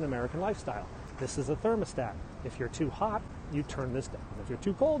to live an American lifestyle. This is a thermostat. If you're too hot, you turn this down. If you're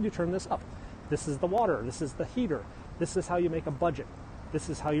too cold, you turn this up. This is the water. This is the heater. This is how you make a budget. This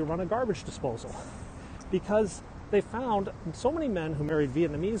is how you run a garbage disposal. Because they found so many men who married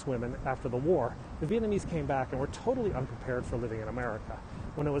Vietnamese women after the war, the Vietnamese came back and were totally unprepared for living in America.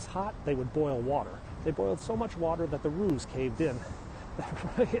 When it was hot, they would boil water. They boiled so much water that the roofs caved in.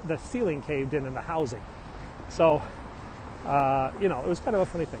 The ceiling caved in the housing. So, it was kind of a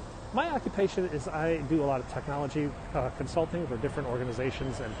funny thing. My occupation is I do a lot of technology consulting for different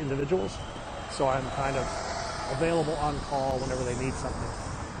organizations and individuals. So I'm kind of available on call whenever they need something,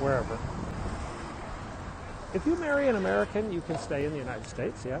 wherever. If you marry an American, you can stay in the United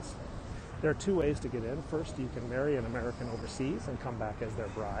States, yes. There are two ways to get in. First, you can marry an American overseas and come back as their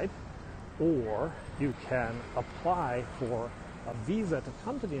bride. Or you can apply for a visa to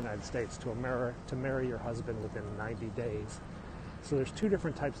come to the United States to marry your husband within 90 days. So there's two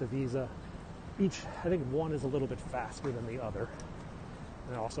different types of visa. Each, I think one is a little bit faster than the other.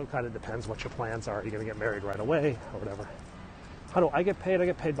 And it also kind of depends what your plans are. Are you going to get married right away or whatever? How do I get paid? I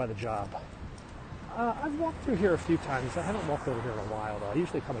get paid by the job. I've walked through here a few times. I haven't walked over here in a while, though. I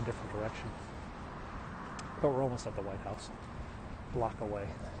usually come a different direction. But we're almost at the White House, block away.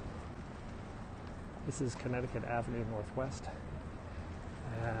 This is Connecticut Avenue Northwest,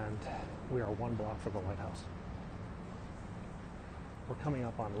 and we are one block from the White House. We're coming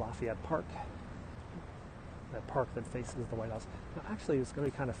up on Lafayette Park, that park that faces the White House. Now, actually, it's going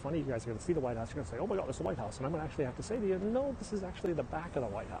to be kind of funny. You guys are going to see the White House. You're going to say, oh my God, it's the White House. And I'm going to actually have to say to you, no, this is actually the back of the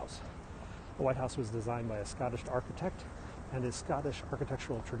White House. The White House was designed by a Scottish architect, and his Scottish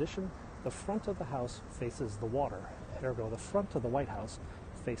architectural tradition, the front of the house faces the water. Ergo, the front of the White House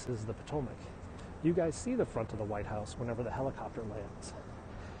faces the Potomac. You guys see the front of the White House whenever the helicopter lands.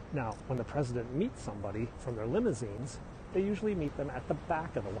 Now, when the president meets somebody from their limousines, they usually meet them at the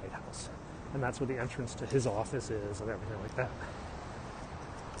back of the White House. And that's where the entrance to his office is and everything like that.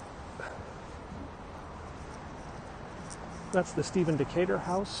 That's the Stephen Decatur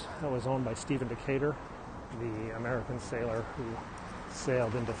house. That was owned by Stephen Decatur, the American sailor who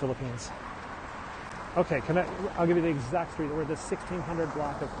sailed into Philippines. Okay, I'll give you the exact street. We're at the 1600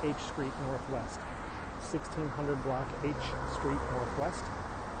 block of H Street Northwest. 1600 block H Street Northwest.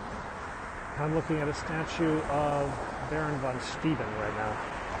 I'm looking at a statue of Baron von Steuben right now.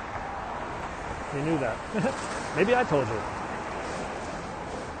 You knew that. Maybe I told you.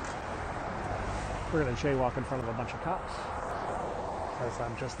 We're going to jaywalk in front of a bunch of cops, because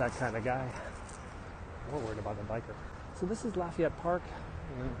I'm just that kind of guy. We're worried about the biker. So this is Lafayette Park,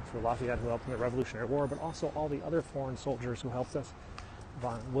 for Lafayette, who helped in the Revolutionary War, but also all the other foreign soldiers who helped us.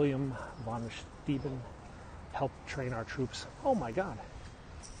 William von Steuben helped train our troops. Oh my God,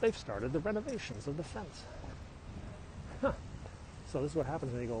 they've started the renovations of the fence. Huh. So this is what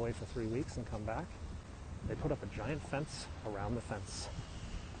happens when you go away for 3 weeks and come back. They put up a giant fence around the fence.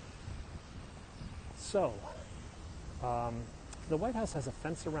 So, the White House has a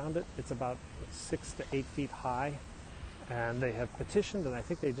fence around it. It's about 6 to 8 feet high. And they have petitioned, and I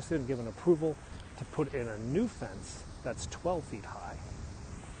think they just didn't give an approval to put in a new fence that's 12 feet high.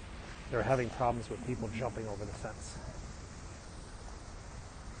 They're having problems with people jumping over the fence.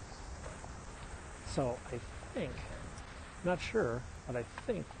 So I think, not sure, but I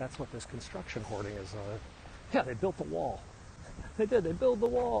think that's what this construction hoarding is. Yeah, they built the wall. They did. They built the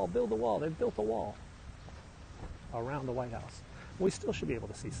wall, build the wall. They built the wall around the White House. We still should be able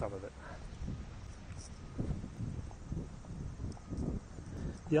to see some of it.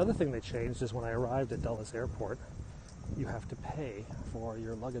 The other thing they changed is when I arrived at Dulles Airport, you have to pay for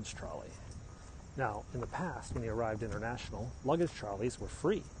your luggage trolley. Now, in the past, when you arrived international, luggage trolleys were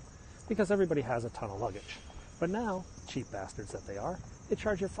free because everybody has a ton of luggage. But now, cheap bastards that they are, they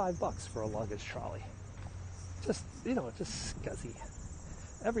charge you $5 for a luggage trolley. Just, just scuzzy.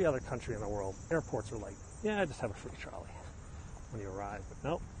 Every other country in the world, airports are like, yeah, just have a free trolley when you arrive.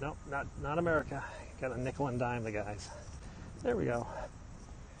 But nope, not America. Got a nickel and dime the guys. There we go.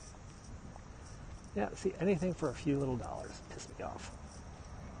 Yeah, see, anything for a few little dollars piss me off.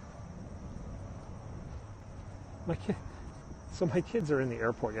 My kids are in the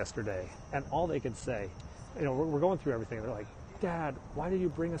airport yesterday, and all they could say, we're going through everything, and they're like, Dad, why did you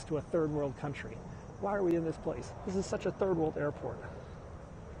bring us to a third world country? Why are we in this place? This is such a third world airport.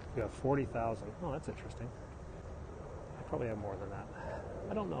 We have 40,000. Oh, that's interesting. I probably have more than that.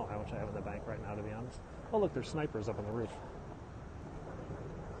 I don't know how much I have in the bank right now, to be honest. Oh, look, there's snipers up on the roof.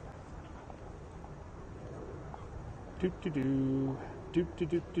 Doop-de-doo,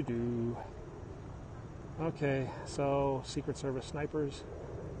 doop-de-doop-de-doo. Okay, so Secret Service snipers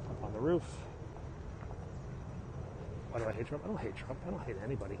up on the roof. Why do I hate Trump? I don't hate Trump. I don't hate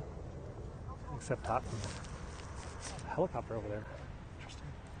anybody. Except Totten. Helicopter over there. Interesting.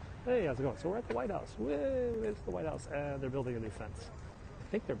 Hey, how's it going? So we're at the White House. Whoa, it's the White House. And they're building a new fence. I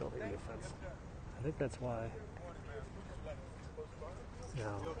think they're building a new fence. I think that's why.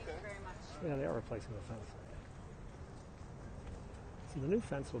 No. Yeah, they are replacing the fence. So the new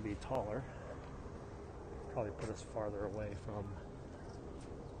fence will be taller. Probably put us farther away from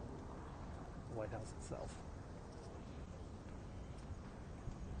the White House itself.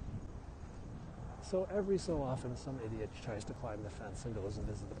 So every so often, some idiot tries to climb the fence and goes and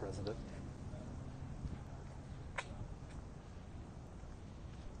visit the president.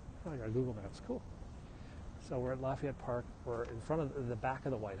 Oh, I got Google Maps. Cool. So we're at Lafayette Park. We're in front of the back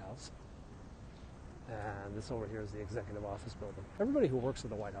of the White House. And this over here is the executive office building. Everybody who works in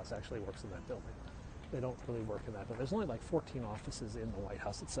the White House actually works in that building. They don't really work in that, but there's only like 14 offices in the White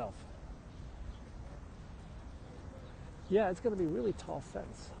House itself. Yeah, it's going to be a really tall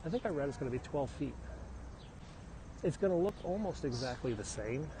fence. I think I read it's going to be 12 feet. It's going to look almost exactly the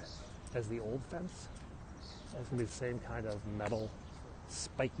same as the old fence. It's going to be the same kind of metal,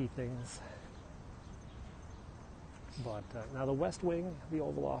 spiky things. But now the West Wing, the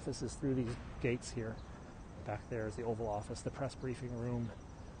Oval Office, is through these gates here. Back there is the Oval Office, the press briefing room,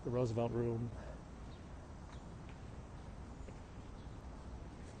 the Roosevelt room.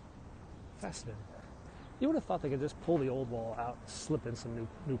 Fascinating. You would have thought they could just pull the old wall out, slip in some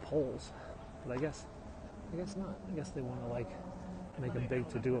new poles, but I guess not. I guess they want to make a big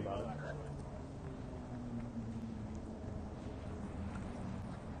to-do about it.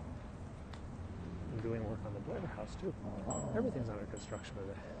 I'm doing work on the Blair House too. Everything's under construction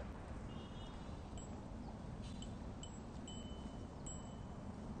today.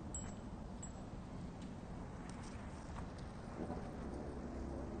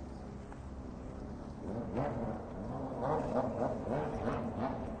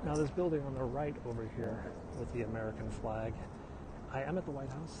 Now this building on the right over here with the American flag, I am at the White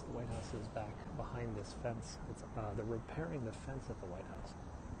House. The White House is back behind this fence. They're repairing the fence at the White House,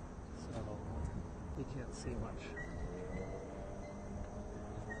 so you can't see much.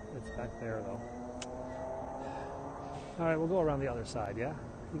 It's back there, though. All right, we'll go around the other side, yeah?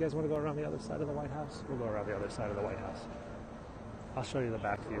 You guys want to go around the other side of the White House? We'll go around the other side of the White House. I'll show you the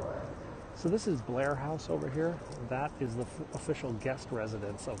back view. So this is Blair House over here. That is the official guest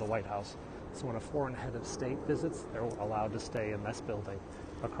residence of the White House. So when a foreign head of state visits, they're allowed to stay in this building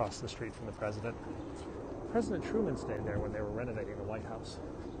across the street from the president. President Truman stayed there when they were renovating the White House.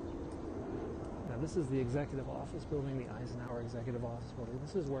 Now this is the executive office building, the Eisenhower executive office building.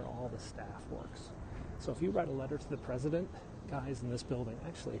 This is where all the staff works. So if you write a letter to the president, guys in this building,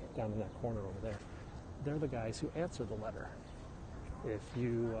 actually down in that corner over there, they're the guys who answer the letter. If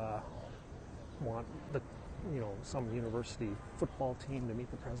you want some university football team to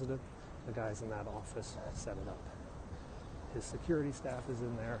meet the president, the guys in that office set it up. His security staff is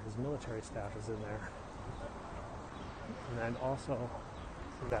in there, his military staff is in there. And then also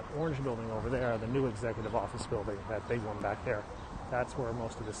that orange building over there, the new executive office building, that big one back there, that's where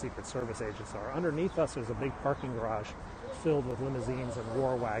most of the Secret Service agents are. Underneath us there's a big parking garage filled with limousines and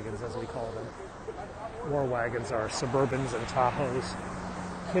war wagons, as we call them. War wagons are Suburbans and Tahoes,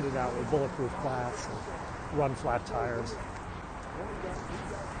 kitted out with bulletproof glass and run flat tires.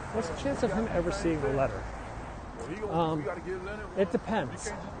 What's the chance of him ever seeing the letter? It depends.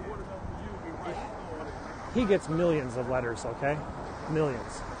 He gets millions of letters, okay?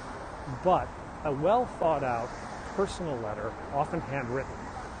 Millions. But a well thought out personal letter, often handwritten,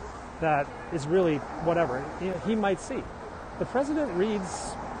 that is really whatever he might see. The president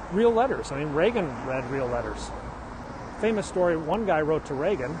reads real letters. I mean, Reagan read real letters. Famous story, one guy wrote to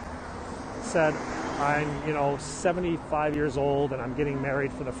Reagan, said, I'm, 75 years old and I'm getting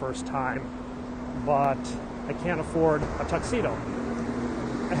married for the first time, but I can't afford a tuxedo.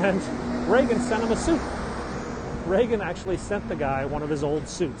 And Reagan sent him a suit. Reagan actually sent the guy one of his old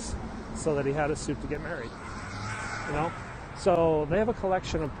suits so that he had a suit to get married. So they have a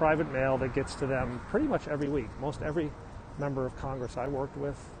collection of private mail that gets to them pretty much every week. Most every member of Congress I worked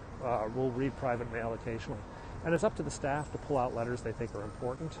with will read private mail occasionally. And it's up to the staff to pull out letters they think are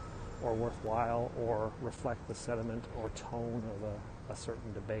important or worthwhile or reflect the sentiment or tone of a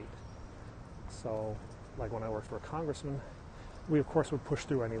certain debate. So, like when I worked for a congressman, we of course would push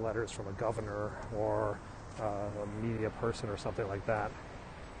through any letters from a governor or a media person or something like that.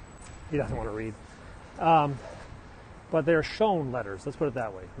 He doesn't want to read. But they're shown letters. Let's put it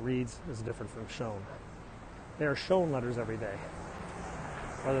that way. Reads is different from shown. They are shown letters every day.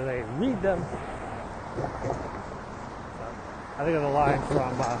 Whether they read them, I think of the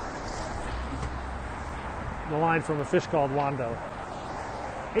line from A Fish Called Wanda.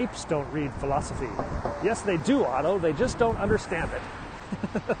 Apes don't read philosophy. Yes, they do, Otto. They just don't understand it.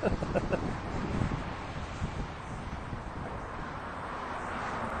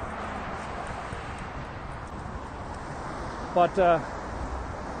 But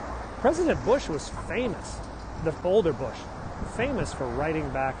President Bush was famous, the older Bush, famous for writing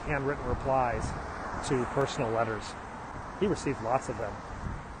back handwritten replies to personal letters. He received lots of them.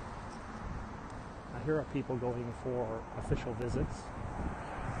 Now here are people going for official visits.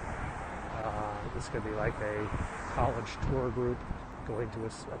 This could be like a college tour group going to a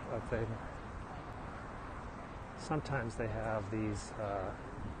thing. Sometimes they have these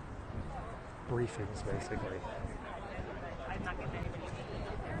briefings, basically.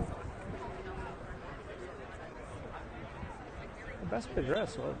 The best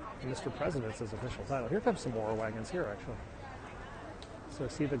address, well, Mr. President's his official title. Here comes some more wagons here, actually. So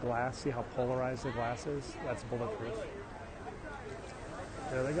see the glass, see how polarized the glass is? That's bulletproof.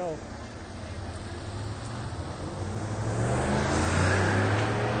 There they go.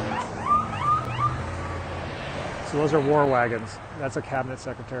 So those are war wagons. That's a cabinet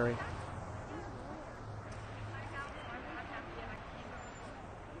secretary.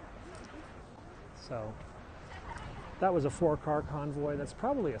 So that was a 4-car convoy. That's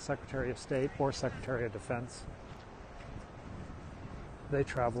probably a Secretary of State or Secretary of Defense. They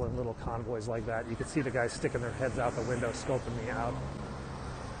travel in little convoys like that. You can see the guys sticking their heads out the window, scoping me out.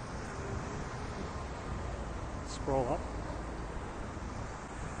 Scroll up.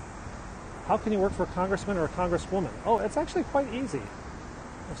 How can you work for a congressman or a congresswoman? Oh, it's actually quite easy.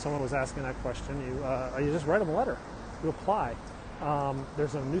 If someone was asking that question, you just write them a letter. You apply.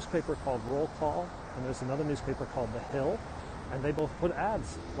 There's a newspaper called Roll Call, and there's another newspaper called The Hill, and they both put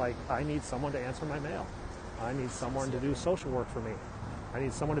ads like, I need someone to answer my mail. I need someone to do social work for me. I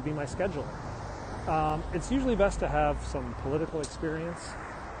need someone to be my scheduler. It's usually best to have some political experience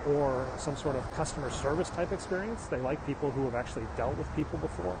or some sort of customer service type experience. They like people who have actually dealt with people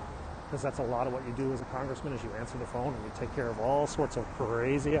before, because that's a lot of what you do as a congressman is you answer the phone and you take care of all sorts of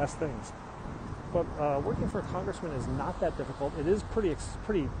crazy ass things. But working for a congressman is not that difficult. It is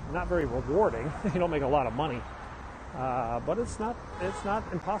pretty not very rewarding. You don't make a lot of money, but it's not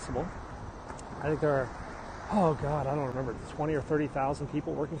impossible. I think there are, oh God, I don't remember, 20 or 30,000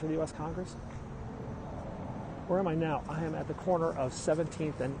 people working for the U.S. Congress. Where am I now? I am at the corner of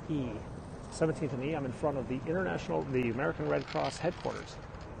 17th and E. 17th and E. I'm in front of the American Red Cross headquarters.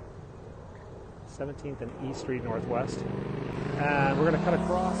 17th and E Street Northwest. And we're going to cut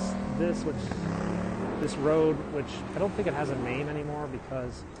across this road, which I don't think it has a name anymore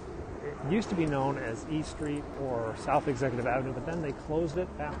because it used to be known as E Street or South Executive Avenue, but then they closed it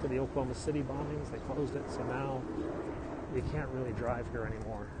after the Oklahoma City bombings. They closed it, so now you can't really drive here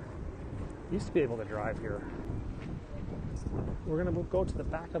anymore. You used to be able to drive here. We're going to go to the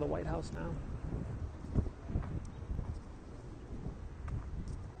back of the White House now.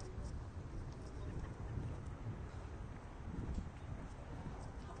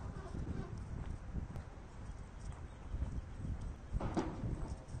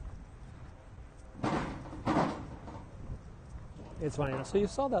 It's funny. So you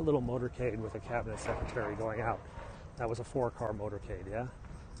saw that little motorcade with a cabinet secretary going out. That was a 4-car motorcade, yeah?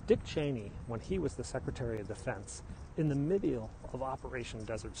 Dick Cheney, when he was the Secretary of Defense, in the middle of Operation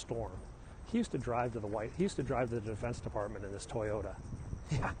Desert Storm, he used to drive to the Defense Department in this Toyota.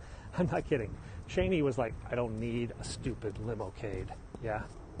 Yeah, I'm not kidding. Cheney was like, I don't need a stupid limocade. Yeah.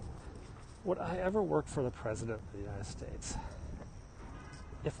 Would I ever work for the President of the United States?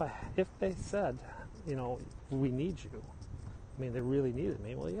 If they said, you know, we need you, I mean, they really needed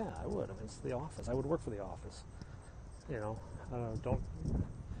me, well, yeah, I would. I mean, it's the office. I would work for the office. You know, don't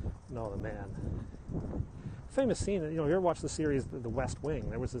know the man. Famous scene, you know, you ever watch the series The West Wing?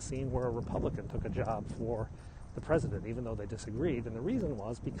 There was a scene where a Republican took a job for the president, even though they disagreed, and the reason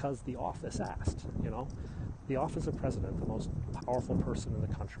was because the office asked, you know. The office of president, the most powerful person in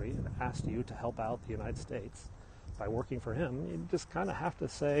the country, asked you to help out the United States by working for him. You just kind of have to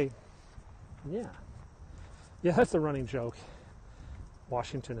say, yeah. Yeah, that's the running joke.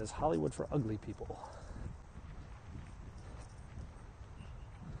 Washington is Hollywood for ugly people.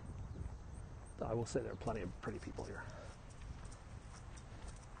 I will say there are plenty of pretty people here.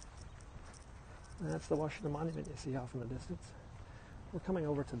 And that's the Washington Monument you see off in the distance. We're coming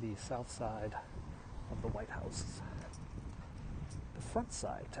over to the south side of the White House. The front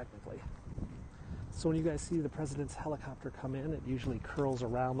side, technically. So when you guys see the president's helicopter come in, it usually curls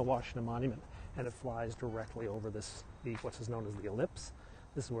around the Washington Monument and it flies directly over what's known as the ellipse.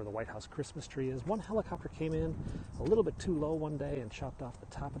 This is where the White House Christmas tree is. One helicopter came in a little bit too low one day and chopped off the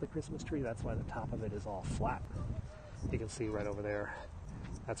top of the Christmas tree. That's why the top of it is all flat. You can see right over there.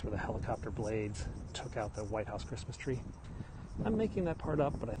 That's where the helicopter blades took out the White House Christmas tree. I'm making that part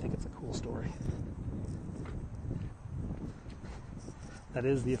up, but I think it's a cool story. That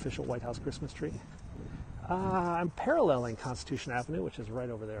is the official White House Christmas tree. I'm paralleling Constitution Avenue, which is right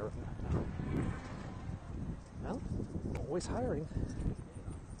over there. Well, always hiring.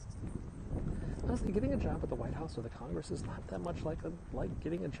 Honestly, getting a job at the White House or the Congress is not that much like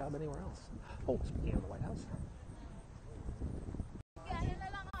getting a job anywhere else. Oh, speaking of the White House.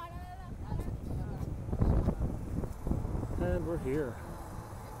 And we're here.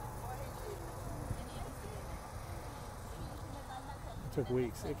 It took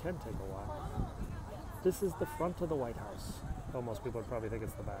weeks. It can take a while. This is the front of the White House. Well, most people would probably think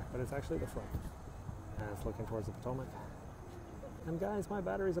it's the back, but it's actually the front. And it's looking towards the Potomac. And guys, my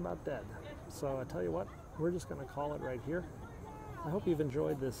battery's about dead. So I tell you what, we're just going to call it right here. I hope you've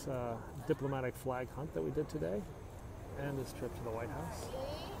enjoyed this diplomatic flag hunt that we did today and this trip to the White House.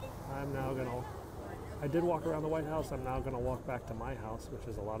 I'm now going to, I did walk around the White House. I'm now going to walk back to my house, which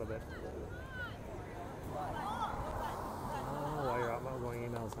is a lot of it. While you're out, going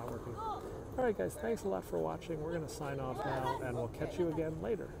email's not working. All right, guys, thanks a lot for watching. We're going to sign off now, and we'll catch you again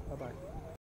later. Bye-bye.